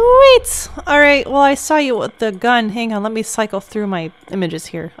 Sweet! Alright, well I saw you with the gun. Hang on, let me cycle through my images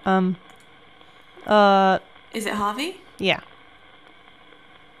here. Is it Harvey? Yeah.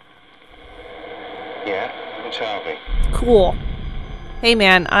 Yeah, it's Harvey. Cool. Hey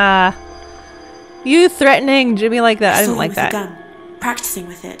man, you threatening Jimmy like that, I didn't like that. With the gun, practicing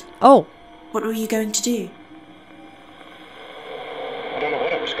with it. Oh. What were you going to do? I don't know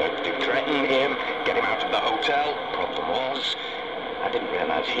what I was going to do. Threaten him, get him out of the hotel. Problem was, I didn't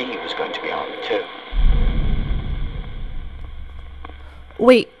realize he was going to be armed too.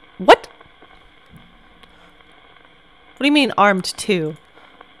 Wait, what? What do you mean armed too?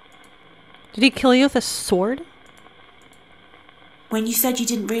 Did he kill you with a sword? When you said you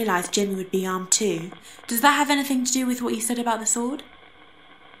didn't realise Jimmy would be armed too, does that have anything to do with what you said about the sword?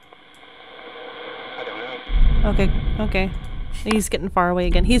 I don't know. Okay, okay. He's getting far away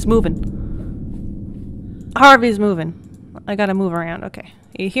again. He's moving. Harvey's moving. I gotta move around. Okay.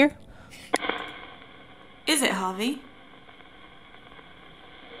 Are you here? Is it Harvey?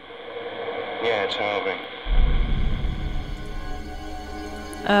 Yeah, it's Harvey.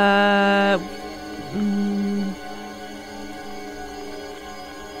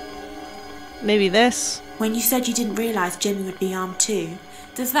 Maybe this? When you said you didn't realise Jimmy would be armed too,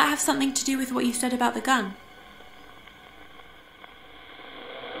 does that have something to do with what you said about the gun?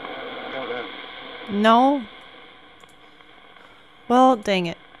 I don't know. No? Well, dang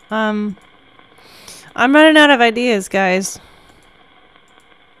it. I'm running out of ideas, guys.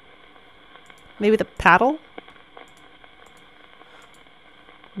 Maybe the paddle?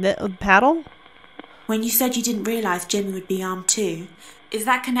 The paddle? When you said you didn't realise Jimmy would be armed too, is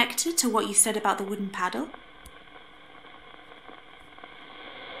that connected to what you said about the wooden paddle?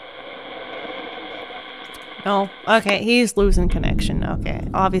 No. Okay, he's losing connection. Okay.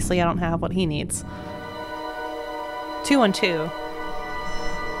 Obviously, I don't have what he needs. 212.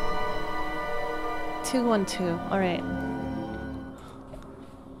 212. Alright.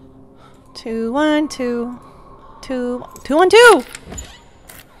 212. 212!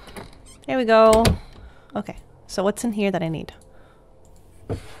 There we go. Okay. So what's in here that I need?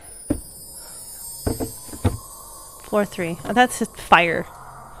 Floor 3. Oh, that's just fire.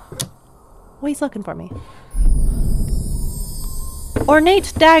 Oh, he's looking for me.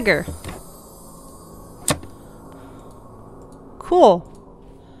 Ornate dagger. Cool.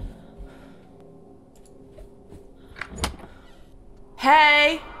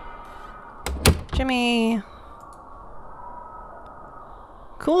 Hey! Jimmy.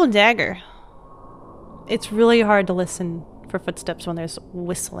 Cool dagger. It's really hard to listen for footsteps when there's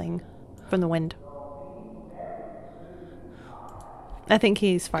whistling from the wind. I think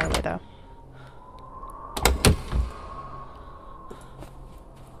he's far away though.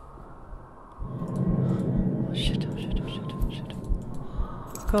 Oh shit, oh shit, oh shit, oh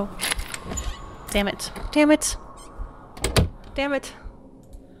shit. Go. Damn it. Damn it. Damn it.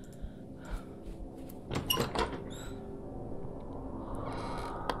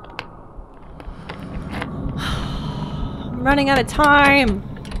 I'm running out of time.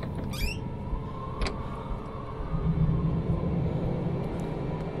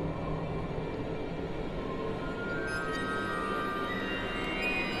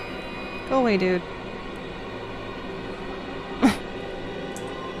 Go away, dude.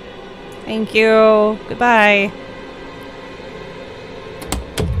 Thank you. Goodbye.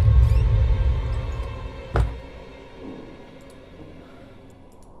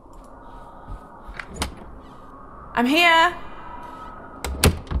 I'm here!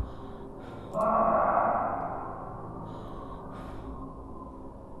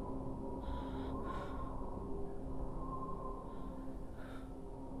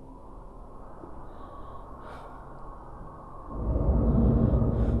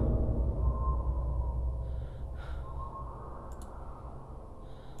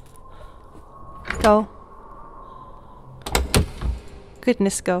 Go.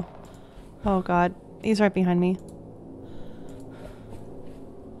 Goodness, go. Oh god. He's right behind me.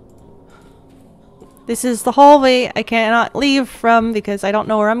 This is the hallway I cannot leave from because I don't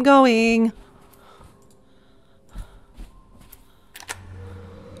know where I'm going.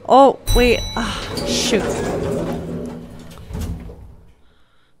 Oh, wait. Ah, shoot.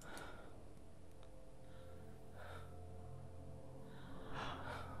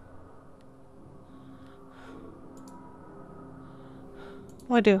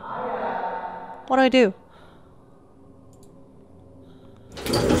 What do I do? What do I do?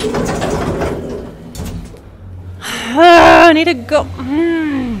 I need to go.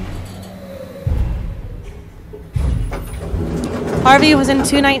 Harvey was in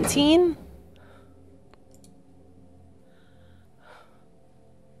 219?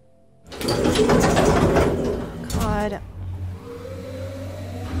 God.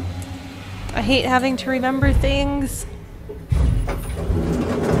 I hate having to remember things.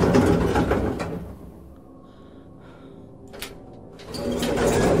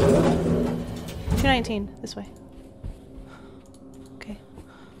 219, this way. Okay.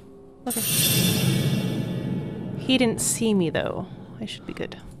 Okay. He didn't see me though. I should be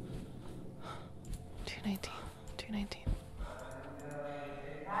good. 219. 219.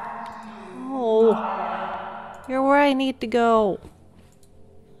 Oh. You're where I need to go.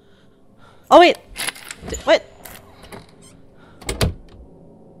 Oh wait! What?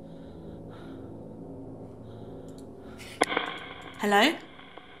 Hello?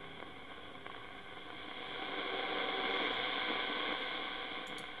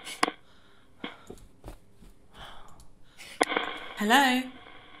 Hello?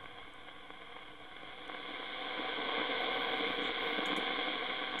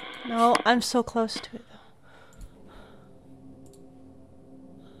 No, I'm so close to it.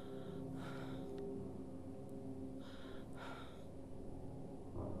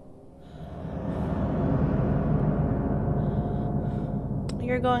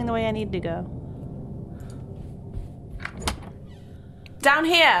 You're going the way I need to go. Down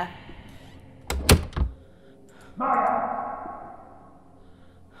here!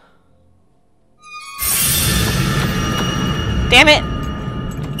 Damn it!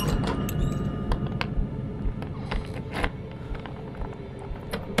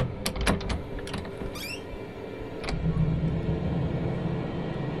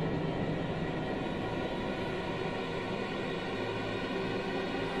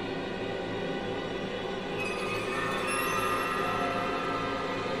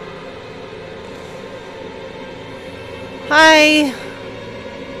 Hi.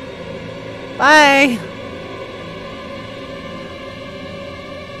 Bye.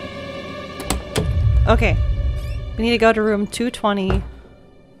 Okay. We need to go to room 220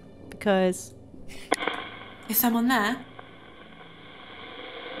 because Is someone there?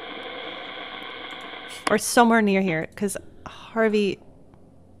 or somewhere near here because Harvey's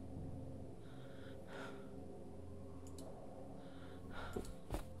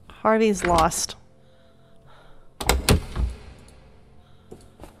lost.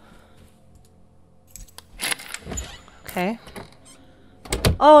 Okay.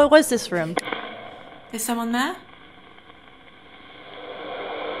 Oh, it was this room. Is someone there?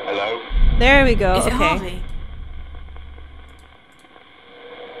 Hello? There we go. Is it Okay. Harvey?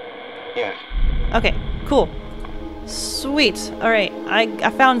 Yes. Okay, cool. Sweet. Alright, I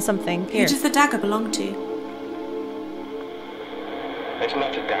found something. Who Here. does the dagger belong to? It's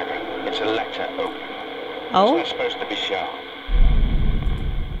not a dagger. It's a letter opener. It's Oh? not supposed to be sharp.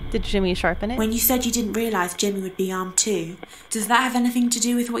 Did Jimmy sharpen it? When you said you didn't realise Jimmy would be armed too, does that have anything to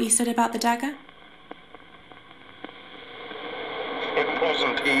do with what you said about the dagger? It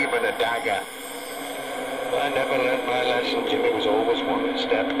wasn't even a dagger. I never learned my lesson. Jimmy was always one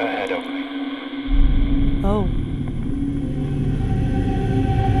step ahead of me. Oh.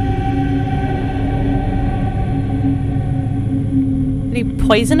 Did he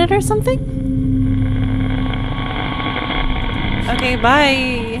poison it or something? Okay,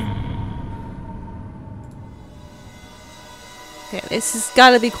 bye. Okay, this has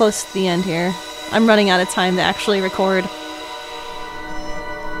got to be close to the end here. I'm running out of time to actually record.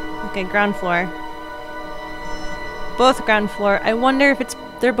 Okay, ground floor. Both ground floor. I wonder if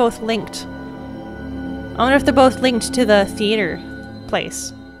they're both linked. I wonder if they're both linked to the theater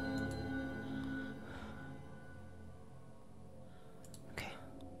place. Okay.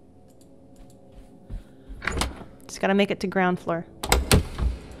 Just gotta make it to ground floor.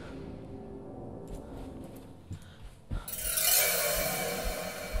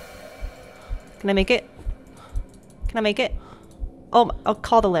 Can I make it? Can I make it? Oh, I'll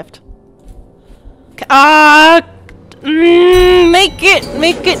call the lift. Make it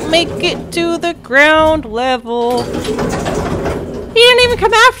to the ground level. He didn't even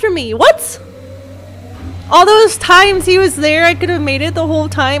come after me. What? All those times he was there, I could have made it the whole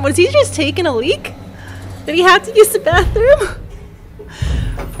time. Was he just taking a leak? Did he have to use the bathroom?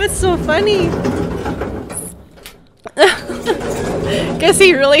 That's so funny. Guess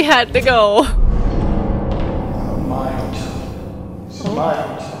he really had to go. My hotel. This is my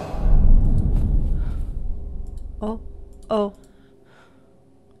hotel. Oh, oh.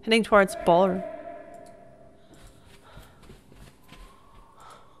 Heading towards ballroom.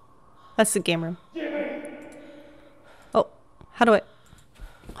 That's the game room. Oh, how do I?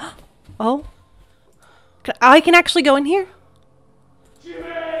 Oh, I can actually go in here?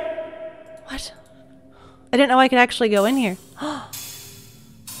 What? I didn't know I could actually go in here. Oh.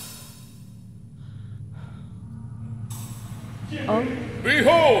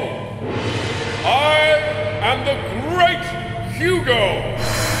 Behold, I am the great Hugo.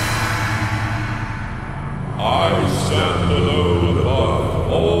 I stand alone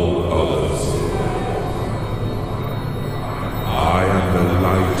above all others. I am the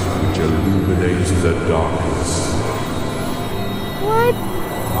light which illuminates the darkness. What?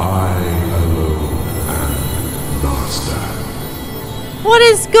 I alone am master. What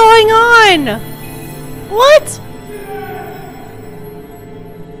is going on? What?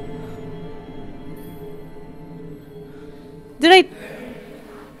 Did I...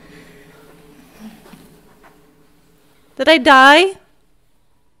 Did I die?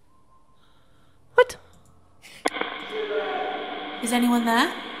 What? Is anyone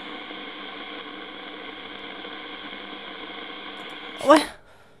there? What?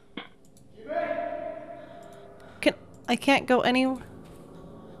 I can't go anywhere.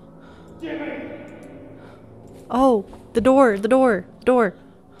 Oh, the door.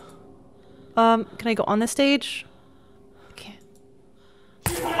 Can I go on the stage? I can't.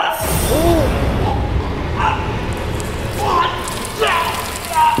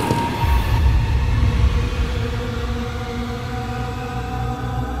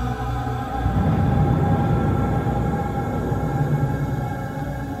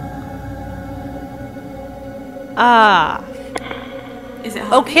 Ah. Is it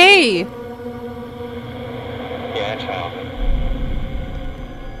Harvey? Okay. Yeah, it's Harvey.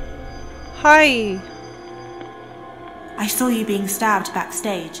 Hi. I saw you being stabbed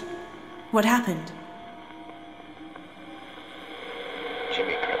backstage. What happened?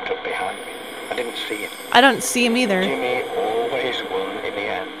 Jimmy crept up behind me. I didn't see it. I don't see him either. Jimmy always won in the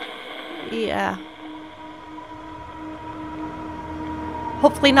end. Yeah.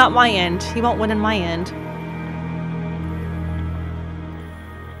 Hopefully not my end. He won't win in my end.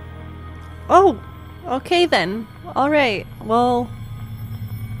 Oh, okay then. Alright, well...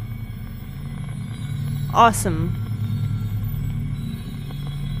 Awesome.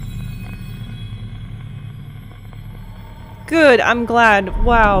 Good, I'm glad.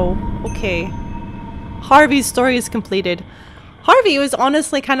 Wow, okay. Harvey's story is completed. Harvey was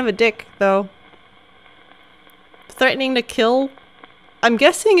honestly kind of a dick, though. Threatening to kill... I'm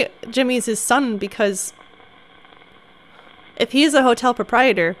guessing Jimmy's his son because... if he's a hotel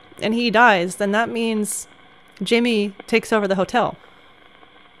proprietor and he dies, then that means Jimmy takes over the hotel.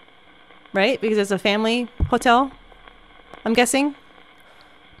 Right? Because it's a family hotel, I'm guessing.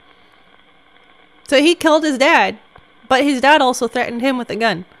 So he killed his dad, but his dad also threatened him with a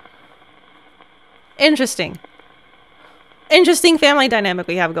gun. Interesting. Interesting family dynamic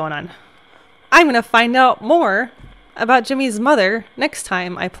we have going on. I'm going to find out more about Jimmy's mother next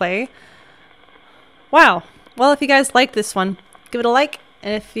time I play. Wow. Well, if you guys liked this one, give it a like.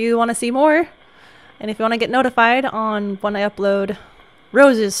 And if you want to see more, and if you want to get notified on when I upload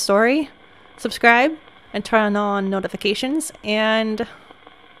Rose's story, subscribe and turn on notifications. And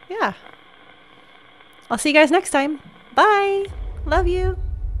yeah, I'll see you guys next time. Bye. Love you.